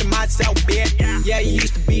I counted myself, bitch. Yeah, you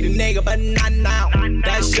used to be the nigga, but not now.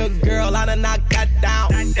 That's your girl, I done knocked that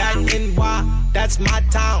down. That NY, that's my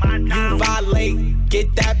town. You violate,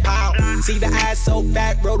 get that pound. See the ass so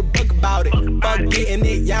fat, wrote a book about it. Fuck getting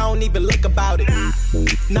it, y'all don't even look about it.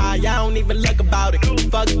 Nah, y'all don't even look about it.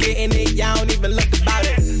 Fuck getting it, y'all don't even look about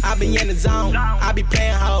it. I be in the zone, I be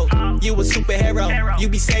playing hoes. You a superhero, you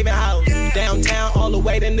be saving hoes. Downtown all the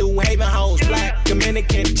way to New Haven hoes. Black,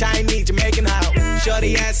 Dominican, Chinese, Jamaican hoes.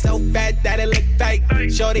 Shorty ass so fat that it look fake.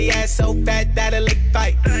 Shorty ass so fat that it look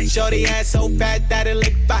fake. Shorty ass so fat that it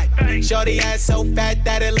look fake. Shorty ass so fat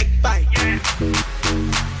that it look fake.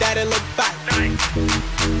 That it look fake.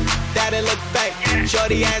 That it look fake.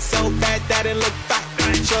 Shorty ass so fat that it look fake.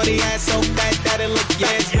 Shorty ass so fat that it look,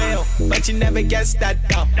 yeah, it's real. But you never guess that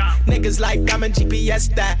though. Niggas like I'm a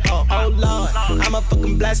GPS that. Oh Lord, I'ma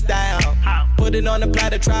fucking bless that. Put it on the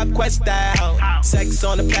platter, Tribe Quest style. Sex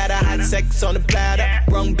on the platter, hot sex on the platter.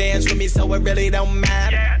 Wrong bands with me, so it really don't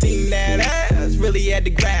matter. Seen that ass, really had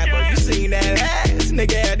to grab her. You seen that ass,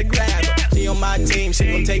 nigga had to grab her. She on my team,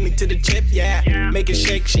 she gon' take me to the chip, yeah. Make it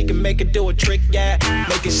shake, she can make it do a trick, yeah.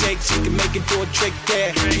 Make it shake, she can make it do a trick,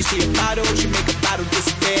 yeah. You see a bottle, she make a bottle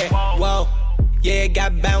disappear. Whoa, yeah, it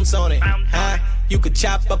got bounce on it, huh? You could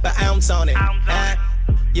chop up an ounce on it, huh?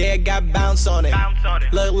 Yeah, it got bounce on it.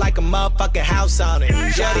 Look like a motherfucking house on it.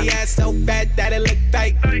 Shorty ass so fat that it look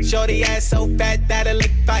fake. Shorty ass so fat that it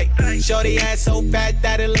look fake. Shorty ass so fat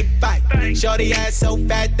that it look fake. Shorty ass so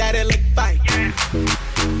fat that it look fake.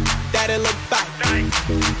 That it look fake.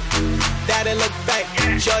 That it look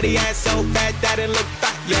fake. Shorty ass so fat that it look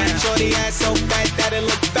fake. Yeah, shorty ass so fat that it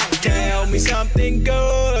look fake. Tell me something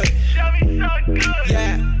good. Show me something good.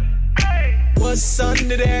 Yeah. What's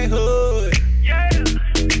under that hood?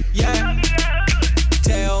 Yeah.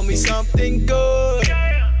 Tell me something good.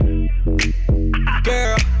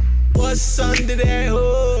 Girl, what's under that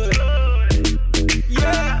hood?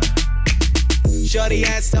 Yeah. Shorty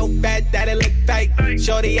ass so fat that it look fake.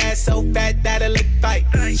 Shorty ass so fat that it look fake.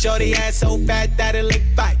 Shorty ass so fat that it look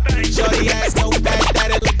fake. Shorty ass so fat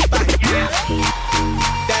that it look fake.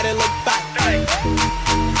 That it look fake.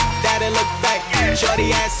 That it look fake.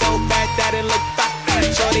 Shorty ass so fat that it look fake.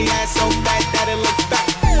 Shorty ass so fat that it look fake.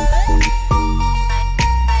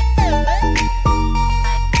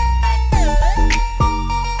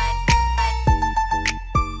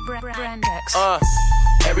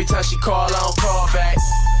 Every time she call, I don't call back.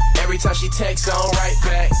 Every time she text, I don't write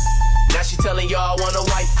back. Now she telling y'all I wanna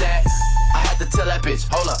wife that. I had to tell that bitch,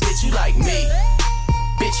 hold up, bitch, you like me.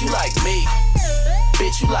 Bitch, you like me.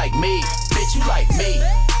 Bitch, you like me. Bitch, you like me.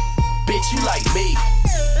 Bitch, you like me.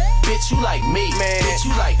 Bitch, you like me, man. Bitch,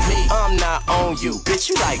 you like me. I'm not on you. Bitch,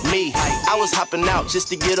 you like me. I was hopping out just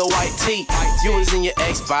to get a white tee. You was in your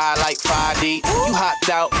X5 like 5D. You hopped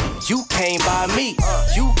out, you came by me.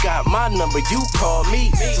 You got my number, you called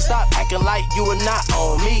me. So stop acting like you were not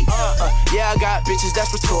on me. Yeah, I got bitches,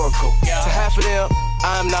 that's rhetorical. To half of them,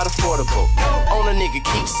 I'm not affordable. On a nigga,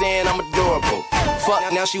 keep saying I'm adorable.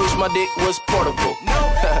 Fuck, now she wish my dick was portable.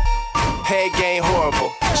 Head game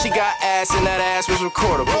horrible. She got ass and that ass was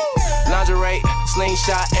recordable. Lingerie,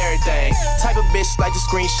 slingshot, everything. Type of bitch like to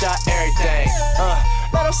screenshot everything.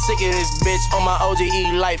 Now I'm sick of this bitch on my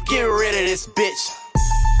OGE life. Get rid of this bitch.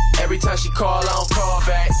 Every time she call, I don't call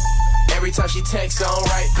back. Every time she text, I don't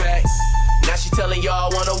write back. Now she telling y'all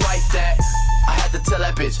I wanna wife that. I had to tell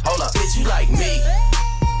that bitch, hold up, bitch, you like me.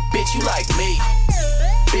 Bitch, you like me.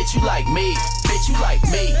 Bitch, you like me. Bitch, you like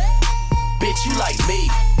me. Bitch, you like me.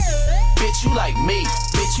 Bitch, you like me.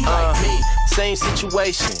 Bitch, you like me. Same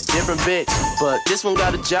situation, different bitch, but this one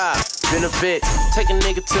got a job, benefit. Take a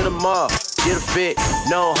nigga to the mall, get a fit,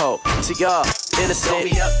 no hope. To y'all, innocent. Blow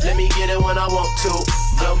me up, let me get it when I want to.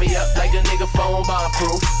 Blow me up like a nigga phone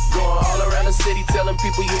bomb-proof. Going all around the city telling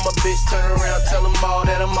people you my bitch. Turn around, tell them all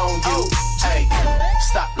that I'm on you. Hey,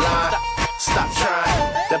 stop lying, stop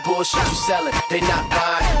trying. That bullshit you selling, they not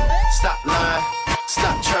buying. Stop lying,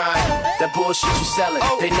 Stop trying. That bullshit you selling,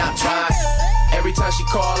 they not trying. Every time she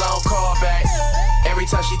call, I don't call back. Every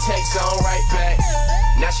time she texts, I don't write back.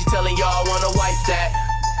 Now she telling y'all wanna wife that.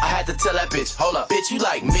 I had to tell that bitch, hold up, bitch, you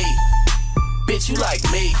like me. Bitch, you like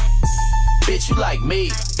me. Bitch, you like me.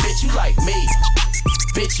 Bitch, you like me.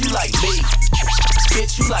 Bitch, you like me.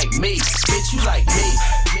 Bitch, you like me. Bitch, you like me.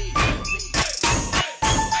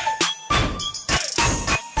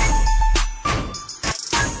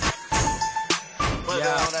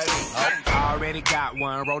 Already got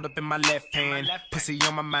one rolled up in my left hand. Pussy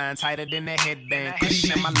on my mind, tighter than a headband.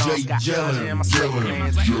 Cushion in my lungs, got ganja in my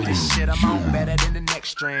sweatpants. This shit I'm on better than the next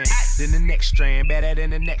strand. Then the next strand, better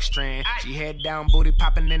than the next strand. She head down, booty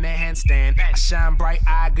popping in the handstand. I shine bright,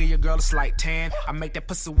 I give your girl a slight tan. I make that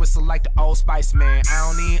pussy whistle like the Old Spice man.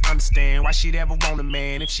 I don't even understand why she'd ever want a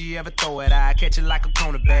man. If she ever throw it, I catch it like a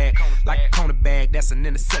corner bag. Like a corner bag, that's an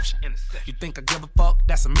interception. You think I give a fuck?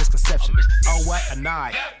 That's a misconception. Oh what a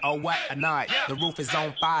night, oh what a night. The roof is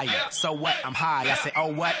on fire, so what? I'm high. I say,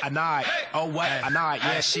 oh what a night, oh what a night.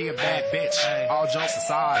 Yeah, she a bad bitch. All jokes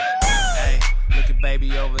aside. Hey, look at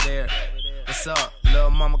baby over there. What's up? Little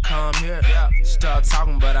mama come here. She started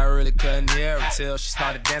talking, but I really couldn't hear her till she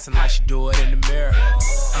started dancing like she do it in the mirror.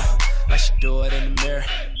 Like she do it in the mirror.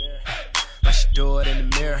 Like she do it in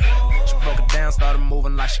the mirror. She broke it down, started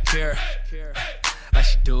moving like Shakira. Like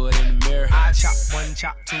she do it in the mirror. I chop one,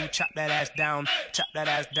 chop two, chop that ass down. Chop that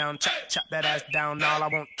ass down, chop that ass down. All I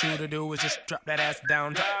want you to do is just drop that ass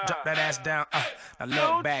down. Drop that ass down.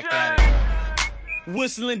 Now look back at it.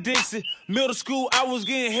 Whistling Dixie, middle school, I was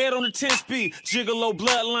getting head on the 10-speed. Gigolo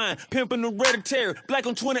bloodline, pimping hereditary. Black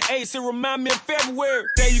on 28, it remind me of February.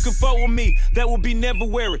 Day you can fuck with me, that would be never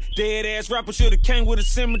weary. Dead ass rapper should've came with a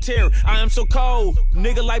cemetery. I am so cold,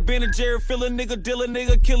 nigga like Ben and Jerry. Fill a nigga, deal a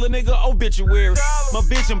nigga, kill a nigga, obituary. My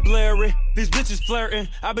bitch and blurry, these bitches flirting.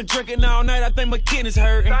 I've been drinking all night, I think my kidneys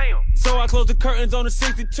hurting. So I close the curtains on the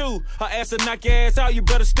 62. Her ass will knock your ass out, you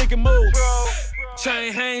better stick and move.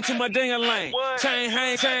 Chain hang to my ding-a-ling. Chain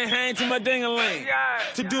hang to my ding-a-ling.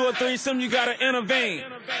 To do a threesome, you gotta intervene.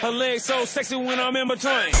 Her legs so sexy when I'm in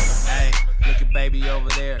between. Hey, look at baby over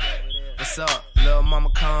there. What's up? Little mama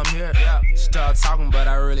come here. She started talking, but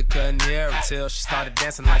I really couldn't hear her till she started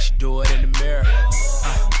dancing like she do it in the mirror.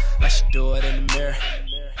 Like she do it in the mirror.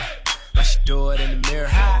 Like she do it in the mirror.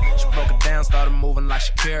 She broke it down, started moving like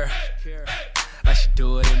Shakira. Like she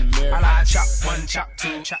do it in the mirror. I chop one, chop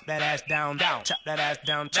two, chop that ass down. Chop that ass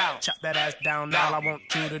down, chop that ass down. All I want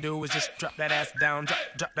you to do is just drop that ass down.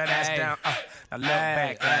 Drop that ass down. Now look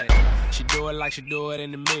back at it. She do it like she do it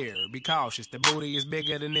in the mirror. Be cautious, the booty is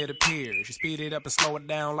bigger than it appears. She speed it up and slow it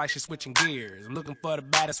down like she's switching gears. I'm looking for the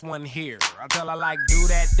baddest one here. I tell her like, do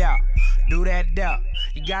that down. Do that down.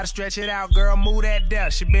 You gotta stretch it out, girl, move that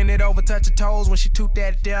there. She bend it over, touch her toes when she toot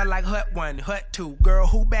that there. Like hut one, hut two. Girl,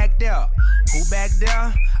 who back there? Who back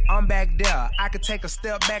there? I'm back there. I could take a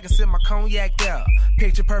step back and sip my cognac there.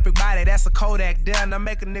 Picture perfect body, that's a Kodak there. Now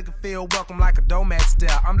make a nigga feel welcome like a Domex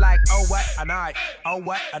there. I'm like, oh what a night, oh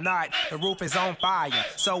what a night. The roof is on fire,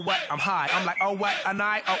 so what, I'm hot. I'm like, oh what a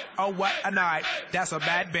night, oh what a night. That's a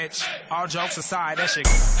bad bitch, all jokes aside, that shit.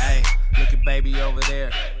 Hey, look at baby over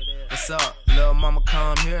there. What's up? Little mama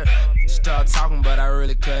come here. She started talking, but I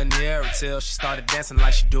really couldn't hear her till she started dancing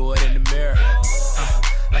like she do it in the mirror.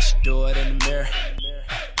 Like she do it in the mirror.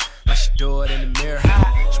 Like she do it in the mirror.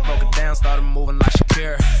 She broke it down, started moving like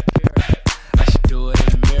Shakira. Like she do it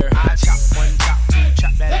in the mirror. I chop one, chop two,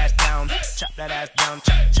 chop that ass down. Chop that ass down,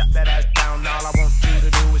 chop that ass down. All I want you to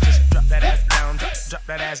do is just drop that ass down. Drop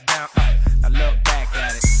that ass down. Now look back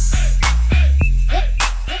at it.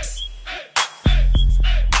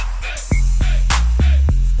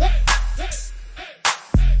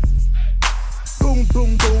 Boom,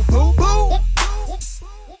 boom, boom, boom, boom.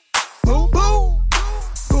 Boom, boom.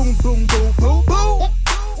 Boom, boom, boom, boom, boom.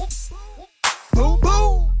 Boom,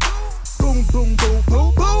 boom. Boom, boom, boom,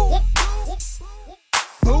 boom, boom.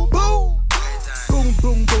 Boom, boom. Boom,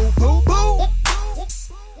 boom, boom, boom, boom.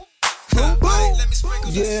 Boom, boom.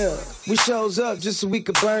 Yeah, we shows up just so we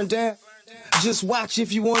could burn down. Just watch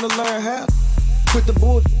if you wanna learn how. Quit the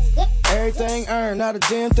bull, everything earned, not a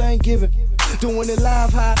damn thing given. Doing it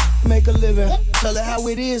live hot, make a living. Tell it how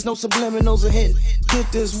it is, no subliminals a hit.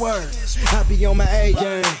 Get this word, I be on my A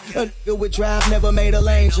game. A nigga with drive never made a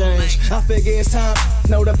lane change. I figure it's time,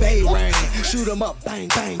 know the bay ring. Shoot 'em up, bang,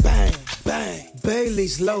 bang, bang, bang.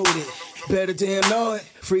 Bailey's loaded, better damn know it.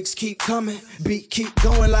 Freaks keep coming, beat keep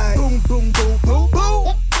going like boom, boom, boom, boom,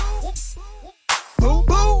 boom. Boom,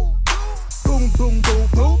 boom. Boom, boom, boom,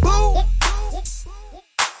 boom, boom.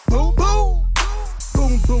 Boom, boom.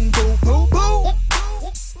 Boom, boom, boom, boom, boom.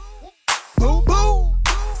 Boom, boom.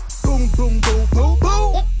 Boom, boom, boom, boom, boom.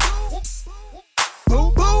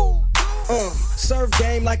 Serve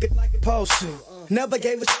game like a supposed to. Never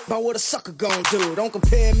gave a shit about what a sucker gon' do. Don't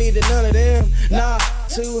compare me to none of them. Nah,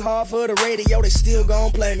 too hard for the radio, they still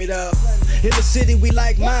gon' play me though. In the city, we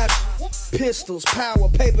like my pistols, power,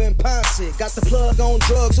 paper, and posse. Got the plug on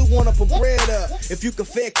drugs, who wanna put bread up? If you can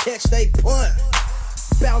fair catch, they punt.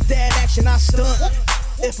 Bout that action, I stunt.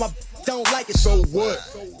 If my don't like it, so what?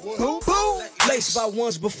 Boom, boom. Laced by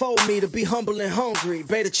ones before me to be humble and hungry.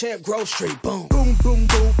 Beta Champ, Grove Street, boom. Boom, boom,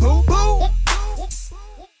 boom, boom, boom.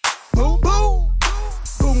 Boom, boom.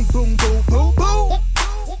 Boom, boom, boom, boom, boom.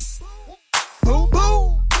 Boom,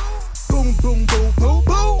 boom. Boom, boom, boom, boom,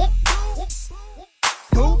 boom.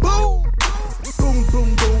 Boom, boom. Boom,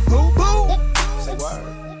 boom, boom, boom, boom. Say word.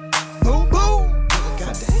 Boom, boom.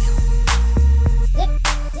 Goddamn.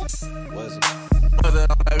 What's it? What's it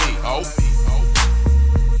on that beat? Oh.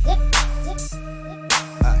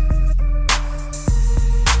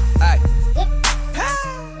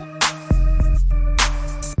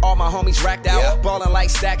 All my homies racked out, ballin' like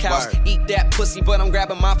Stackhouse. Eat that pussy, but I'm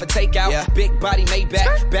grabbing mine for takeout. Big body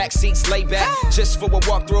Maybach, back seats laid back. Just for a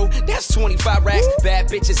walkthrough, that's 25 racks. Bad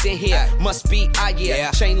bitches in here, must be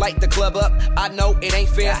Chain light the club up, I know it ain't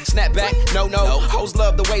fair. Snap back, no. Hoes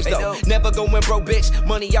love the waves though. Never going broke, bitch.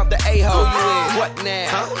 Money out the A-hole. What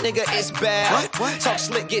now? Nigga, it's bad. Talk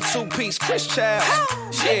slick, get 2-piece, Chris Child.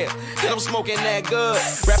 Yeah, and I'm smoking that good.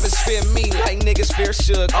 Rappers fear me like niggas fear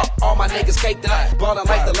Suge. All my niggas caked up, ballin'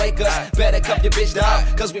 like the Lakers. Better cup your bitch, dog,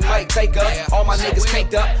 cause we might take her. All my niggas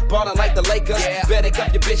caked up, ballin' like the Lakers. Better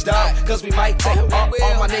cup your bitch, dog, cause we might take her.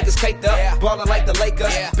 All my niggas caked up, ballin' like the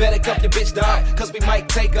Lakers. Better cup your bitch, dog, cause we might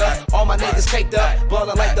take her. All my niggas caked up,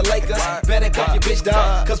 ballin' like the Lakers. Better cup your bitch,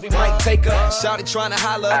 dog, cause we might take her. Shawty tryna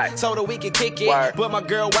holler, told her we could kick it. But my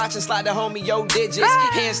girl watchin', slide the homie, yo digits.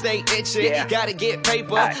 Hands stay itchin', gotta get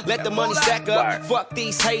paper. Let the money stack up, fuck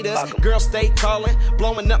these haters. Girl stay callin',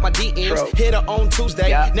 blowing up my DMs. Hit her on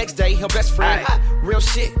Tuesday, next day her best friend. Real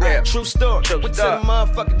shit, true story. Went to the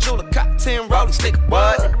motherfucking jeweler, cop 10 rollies, nigga.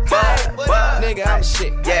 What? Nigga, I'm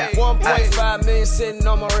shit. 1.5 million sitting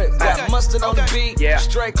on my wrist. Got mustard on the beat,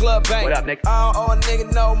 straight club bang. What up, nigga? I don't owe a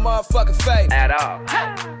nigga no motherfucking fake. At all.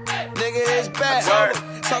 Nigga, it's bad.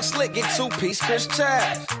 Talk slick, get 2-piece, Chris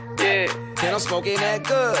Child. And I'm smoking that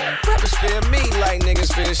good. Rappers fear me like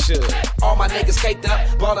niggas fear Suge. All my niggas caked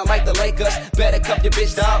up, ballin' like the Lakers. Better cup your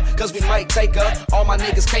bitch, dog, cause we might take her. All my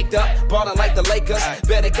niggas caked up, ballin' like the Lakers.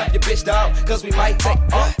 Better cup your bitch, dog, cause we might take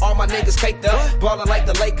her. All my niggas caked up, ballin' like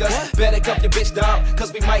the Lakers. Better cup your bitch, dog,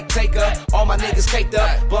 cause we might take her. All my niggas caked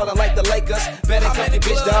up, ballin' like the Lakers. Better cup your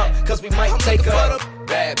bitch, dog, cause we might take her.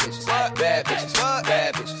 Bad bitches, bad bitches,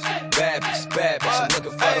 bad bitches, bad bitches, bad bitches. I'm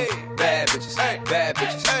looking for them. Bad bitches, bad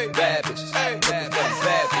bitches, bad bitches, bad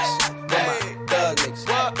bitches. Thug niggas,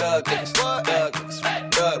 thug niggas, thug niggas,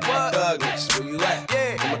 thug niggas. Where you at?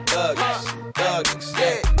 I'm a thug niggas,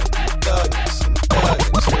 thug niggas, thug niggas, thug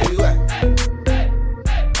niggas. Where you at?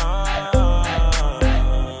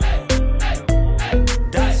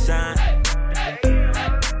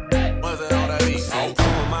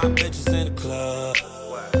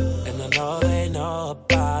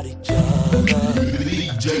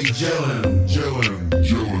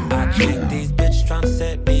 Jillin. I think these bitches tryna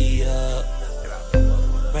set me up.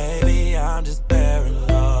 Maybe I'm just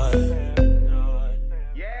paranoid.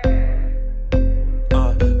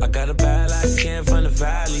 I got a bad like Ken from the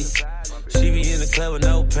valley. She be in the club with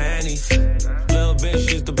no panties. Little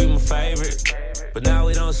bitch used to be my favorite, but now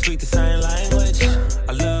we don't speak the same language.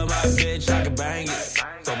 I love my bitch, I can bang it.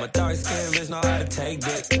 So my dark skin bitch know how to take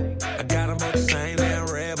dick. I got them both the same damn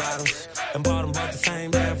red bottoms, and bought them both the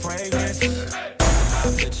same damn fragrance. My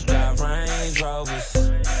bitches drive Range Rovers.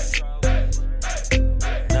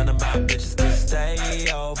 None of my bitches can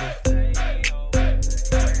stay over. None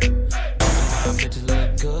of my bitches look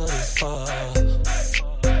good as fuck.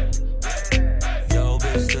 Yo,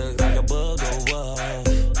 bitch look like a booger wolf.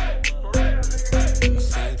 I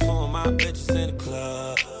sing for my bitches in the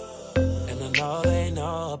club, and I know they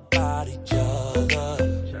know about each other.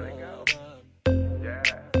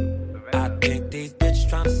 I think these bitches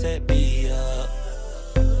tryna set me up.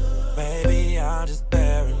 Maybe I'm just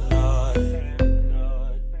paranoid.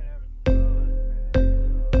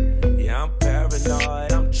 Yeah, I'm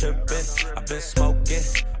paranoid, I'm tripping. I've been smoking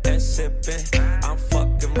and sipping. I'm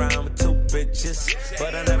fucking around with 2 bitches,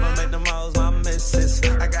 but I never make them hoes my missus.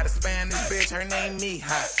 I got a Spanish bitch, her name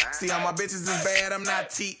Mija. See, all my bitches is bad, I'm not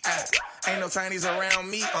T.I. Ain't no Chinese around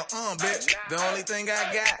me, bitch. The only thing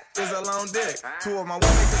I got is a long dick. 2 of my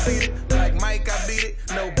women conceited, like Mike, I beat it.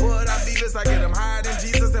 No bud, I beat this, I get them higher than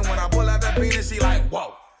Jesus. And when I pull out that penis, she like,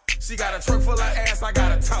 whoa. She got a truck full of ass, I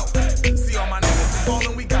got a toe. See all my niggas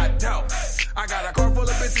ballin', we got dope. I got a car full of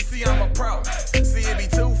bitches, see I'm a pro. See it be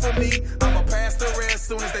two for me, I'ma pass the rest.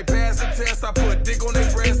 Soon as they pass the test, I put dick on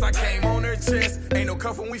their breast. I came on their chest, ain't no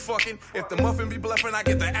cuff when we fucking. If the muffin be bluffing, I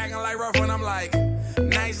get the acting like rough when I'm like,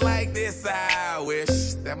 nights like this, I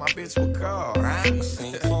wish that my bitch would call, right?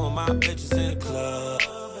 Seen two of my bitches in the club,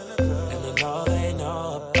 and I know they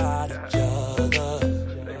know about each other.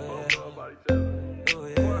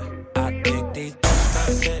 I think these bitches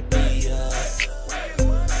tryna set me up.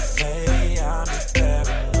 Maybe I'm just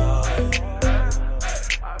paranoid.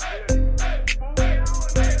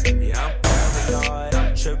 Yeah, I'm paranoid,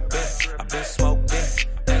 I'm tripping. I've been smoking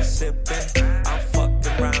and sipping. I'm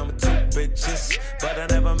fucking around with two bitches, but I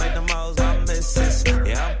never make the most I'm missing.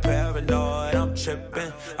 Yeah, I'm paranoid, I'm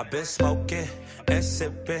tripping. I've been smoking and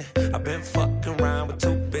sipping. I've been fucking around with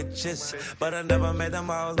two bitches, but I never made the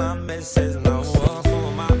most I'm missing. No one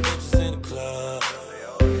for my bitches in the club,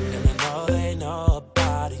 and I know they know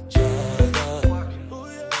about each other.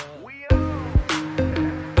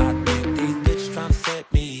 I think these bitches tryna set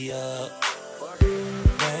me up.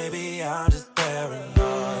 Maybe I'm just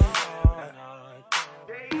paranoid.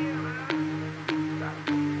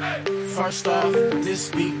 First off, this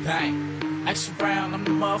beat bang. Action round, I'm the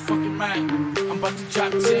motherfucking man. I'm about to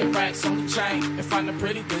drop 10 racks on the chain and find a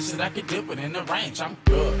pretty bitch that I can dip within the range. I'm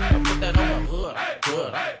good. I put that on the hood. I'm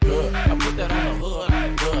good. I'm good. I put that on the hood.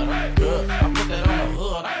 I'm good. I'm good. I put that on the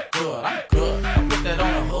hood. I'm good. I'm good. I put that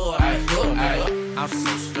on the hood. I'm good. I'm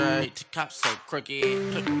so straight, the cops so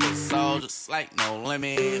crooked. Took this soul just like no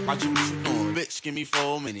limit. Watch you what you doing, bitch. Give me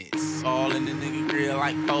 4 minutes. All in the nigga grill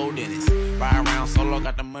like 4 dentists. Ride around solo,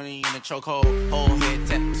 got the money in the chokehold. Whole head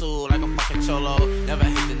tattoo like a fucking cholo. Never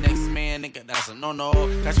hit the next man, nigga, that's a no-no.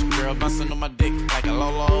 Got your girl bustin' on my dick like a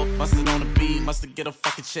Lolo. Bustin' on the beat, musta get a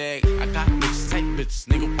fucking check. I got bitches, take bitches,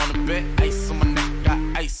 nigga wanna bet. Ice on my neck, got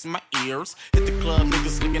ice in my ears. Hit the club,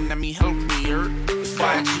 niggas looking at me hella weird. It's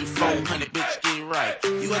why I keep 400, bitch, get right.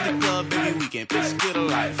 You at the club every weekend, bitch, get a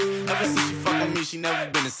life. Ever since she fuck with me, she never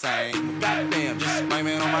been the same. Goddamn, just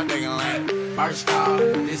blaming on my digging lane. First off,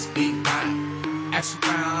 this beat mine. Action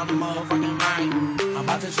round, I'm a motherfucking man. I'm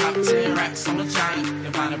about to drop 10 racks on the chain.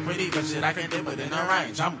 If find a pretty bitch that I can dip within the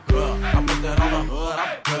range. I'm good. I put that on the hood.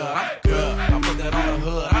 I'm good. I'm good. I put that on the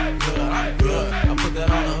hood. I'm good. I'm good. I put that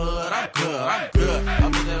on the hood. I'm good. I'm good. I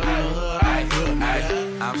put that on the hood. I'm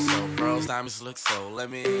good. I'm so froze. Diamonds look so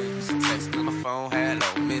lemon. Used to text on my phone, had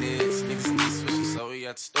no minutes. Niggas need switching, so we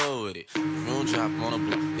got to store with it. If you don't drop on the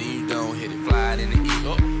block, then you don't hit it. Fly in the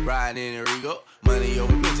ego, ride in the Rego. Money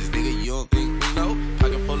over bitches, nigga, you don't think we know?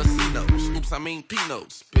 Pocket full of C-notes, oops, I mean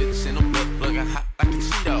P-notes. Bitch in the butt, looking hot like a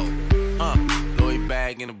Cheeto. Louis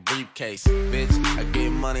bag in a briefcase. Bitch, I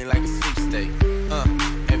get money like a sweepstake.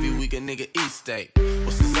 Every week a nigga eat steak.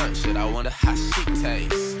 What's dessert shit? I wonder how she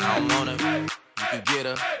tastes. I don't want her, you can get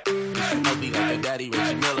her. Bitch, you ugly like your daddy,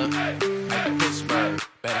 Reggie Miller. Like Pittsburgh,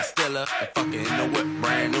 bet I still her. The fucking in the whip,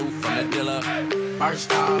 brand new from the dealer.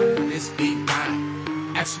 First off, this beat mine.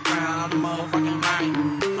 Action round, I'm the motherfucking man.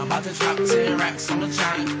 I'm about to drop 10 racks on the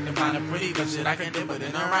chain and find a pretty bitch that I can dip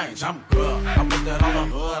within the range. I'm good. I put that on the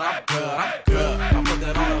hood. I'm good. I'm good. I put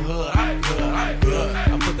that on the hood. I'm good. I'm good.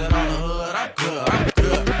 I put that on the hood. I'm good. I'm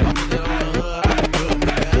good. I put that on the hood. I'm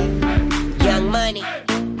good. Young Money.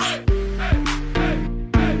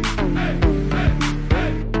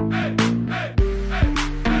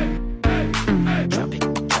 Drop it.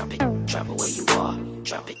 Drop it. Drop it where you are.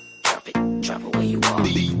 Drop it. Drop it where you are.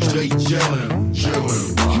 DJ Jellin.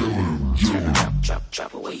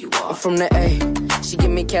 Drop it where you are. I'm from the A. She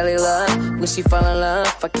give me Kelly love. When she fall in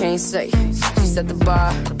love, I can't say. She set the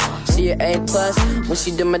bar. She an A+. When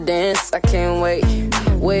she do my dance, I can't wait.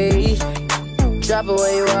 Wait. Drop it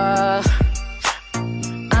where you are.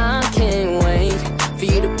 I can't wait for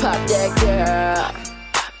you to pop that girl.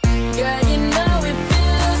 Girl, you know it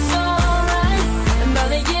feels so right. And by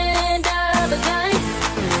the end of the night,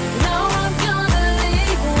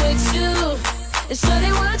 and show me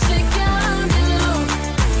what you gon' do.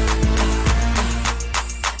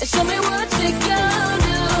 And show me what you gon'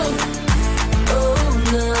 do. Oh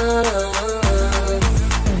no.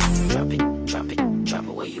 Drop it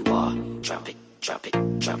where you are. Drop it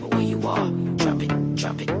where you are. Drop it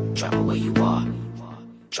where you are.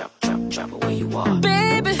 Drop it where you are.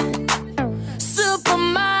 Baby,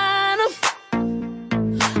 Superman,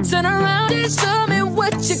 turn around and show me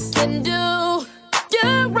what you can do.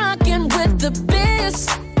 You're rocking with the best,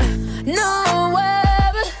 no way.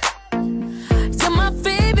 You're my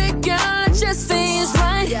favorite girl, it just seems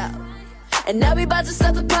right. Yeah. And now we about to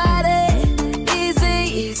start the party.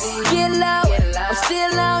 Easy, get low. I'm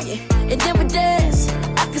still on you, and then we dance.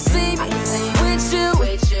 I can see me with you,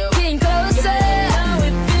 getting closer. Now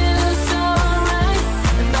it feels so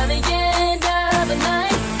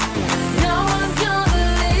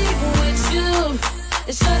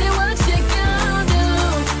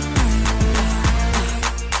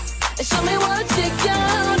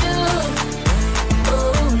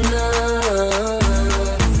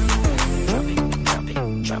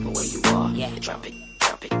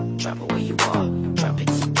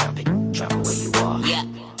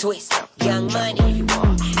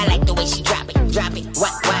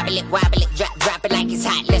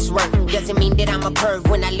that's work. Doesn't mean that I'm a perv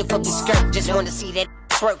when I lift up your skirt. Just wanna see that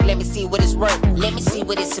twerk, let me see what it's worth. Let me see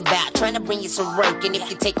what it's about. Trying to bring you some work. And if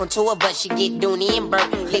you take on two of us, you get Dooney and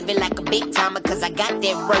Burke. Living like a big timer, cause I got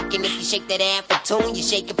that work. And if you shake that ass for tune, you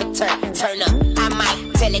shake it for turn. Turn up, I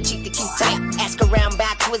might tell that chick to keep tight. Ask around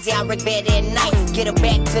about Twizzy, I wreck better at night. Get her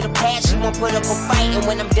back to the past, she won't put up a fight. And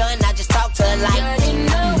when I'm done, I just talk to her like, yeah, you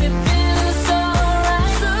know it feels so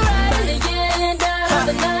right, so right. When you get down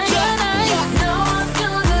the night.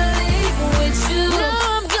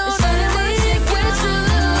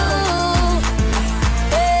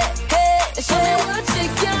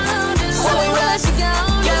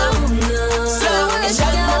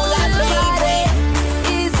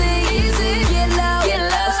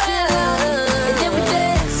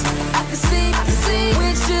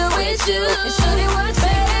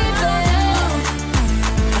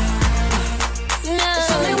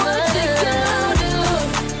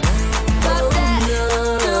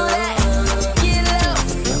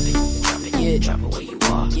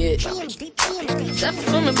 Drop it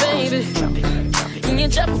for me, baby. Can you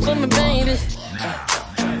drop it for me, baby?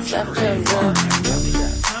 Drop it, drop it.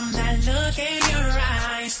 From that look in your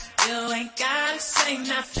eyes, you ain't gotta say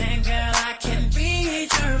nothing, girl. I can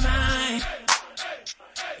read your mind.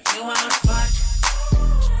 You wanna fuck?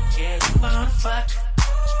 Yeah, you wanna fuck?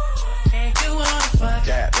 Yeah, you wanna fuck?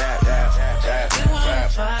 You wanna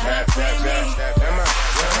fuck with me?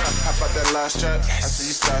 Hop out that last strap, I see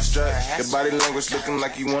you starstruck. Your body language looking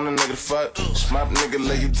like you want a nigga to fuck. Smop nigga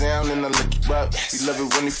lay you down and I lick you up. You love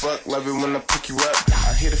it when you fuck, love it when I pick you up.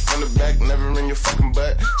 I hit it from the back, never in your fucking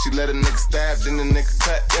butt. She let a nigga stab, then the nigga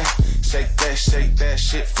cut, yeah. Shake that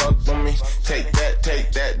shit, fuck with me. Take that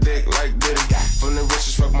dick like Diddy. From the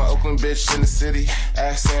richest, fuck my Oakland bitch in the city.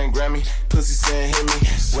 Ass saying Grammy, pussy saying hit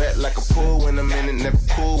me. Wet like a pool in a minute, never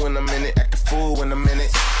cool when I'm in it. Act a fool when I'm in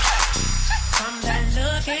it. From that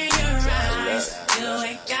look in your eyes, you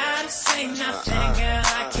ain't gotta say nothing, girl.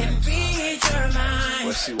 I can read your mind.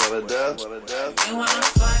 What she wanna do? You wanna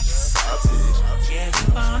fuck? Yeah,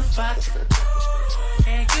 you wanna fuck?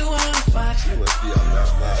 Yeah, you wanna fuck? You must be on that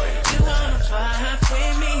night. You wanna fuck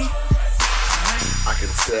with me? I can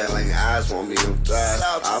tell like your eyes want me to thighs.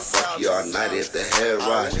 I'll fuck you all night if the head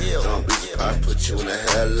right. Don't be surprised, put you in a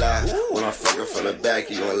headlock. When I'm fucking from the back,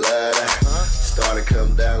 you gon' love that. Started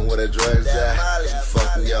come down where the drugs at. You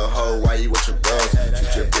fucking your hoe while you with your bros.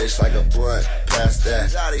 Shoot your bitch like a blunt, past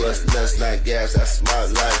that. Bust nuts, not gas, that's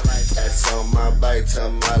smart life. That's on my bike,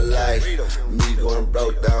 tell my life. Me going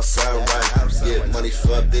broke down sunrise. Get money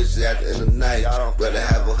for bitches at the end of the night. Rather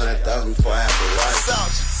have 100,000 before I have a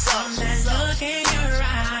wife. From that look in your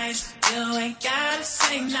eyes, you ain't gotta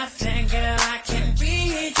say nothing, girl. I can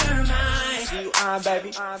read your mind. See you on, baby.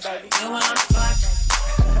 You wanna fuck?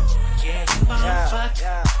 Yeah, you wanna fuck?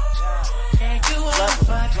 Yeah, you wanna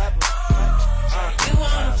fuck? Yeah, you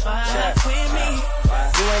wanna fuck with me?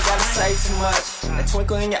 You ain't gotta say too much. That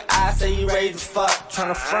twinkle in your eye say you ready to fuck.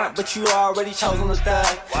 Tryna front, but you already chosen the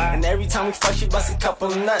thug. And every time we fuck, she bust a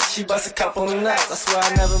couple of nuts. She bust a couple of nuts. I swear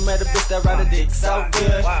I never met a bitch that ride a dick so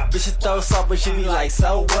good. Bitches throw soft, but she be like,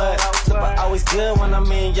 so what? But always good when I'm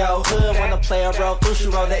in your hood. When I play a roll through, she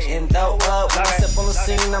roll that endo up. When I step on the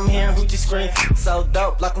scene, I'm hearing Hoochie scream. So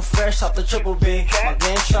dope, like I'm fresh off the triple B. My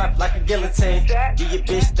game sharp like a guillotine. Give your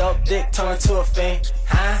bitch dope dick, turn her to a fiend.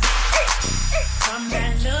 Huh? From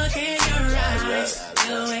that look in your eyes,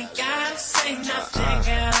 you ain't gotta say nothing,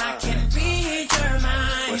 girl. I can read your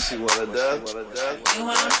mind. What she wanna do? You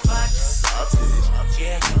wanna fuck?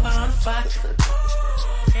 Yeah, you wanna fuck?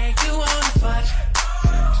 Yeah, you wanna fuck?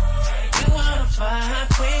 Yeah, you wanna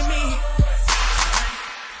fuck with me?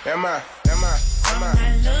 Am I? From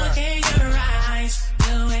that look in your eyes,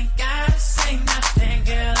 you ain't gotta say nothing,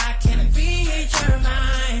 girl. I can read your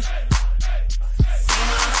mind. You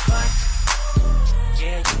wanna fuck?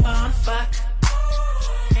 Yeah, you wanna fuck?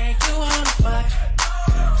 Yeah, you wanna fuck?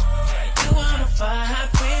 Yeah, you wanna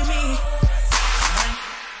fuck with me?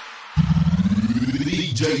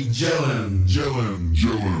 DJ Jellin.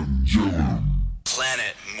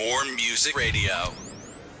 Planet More Music Radio.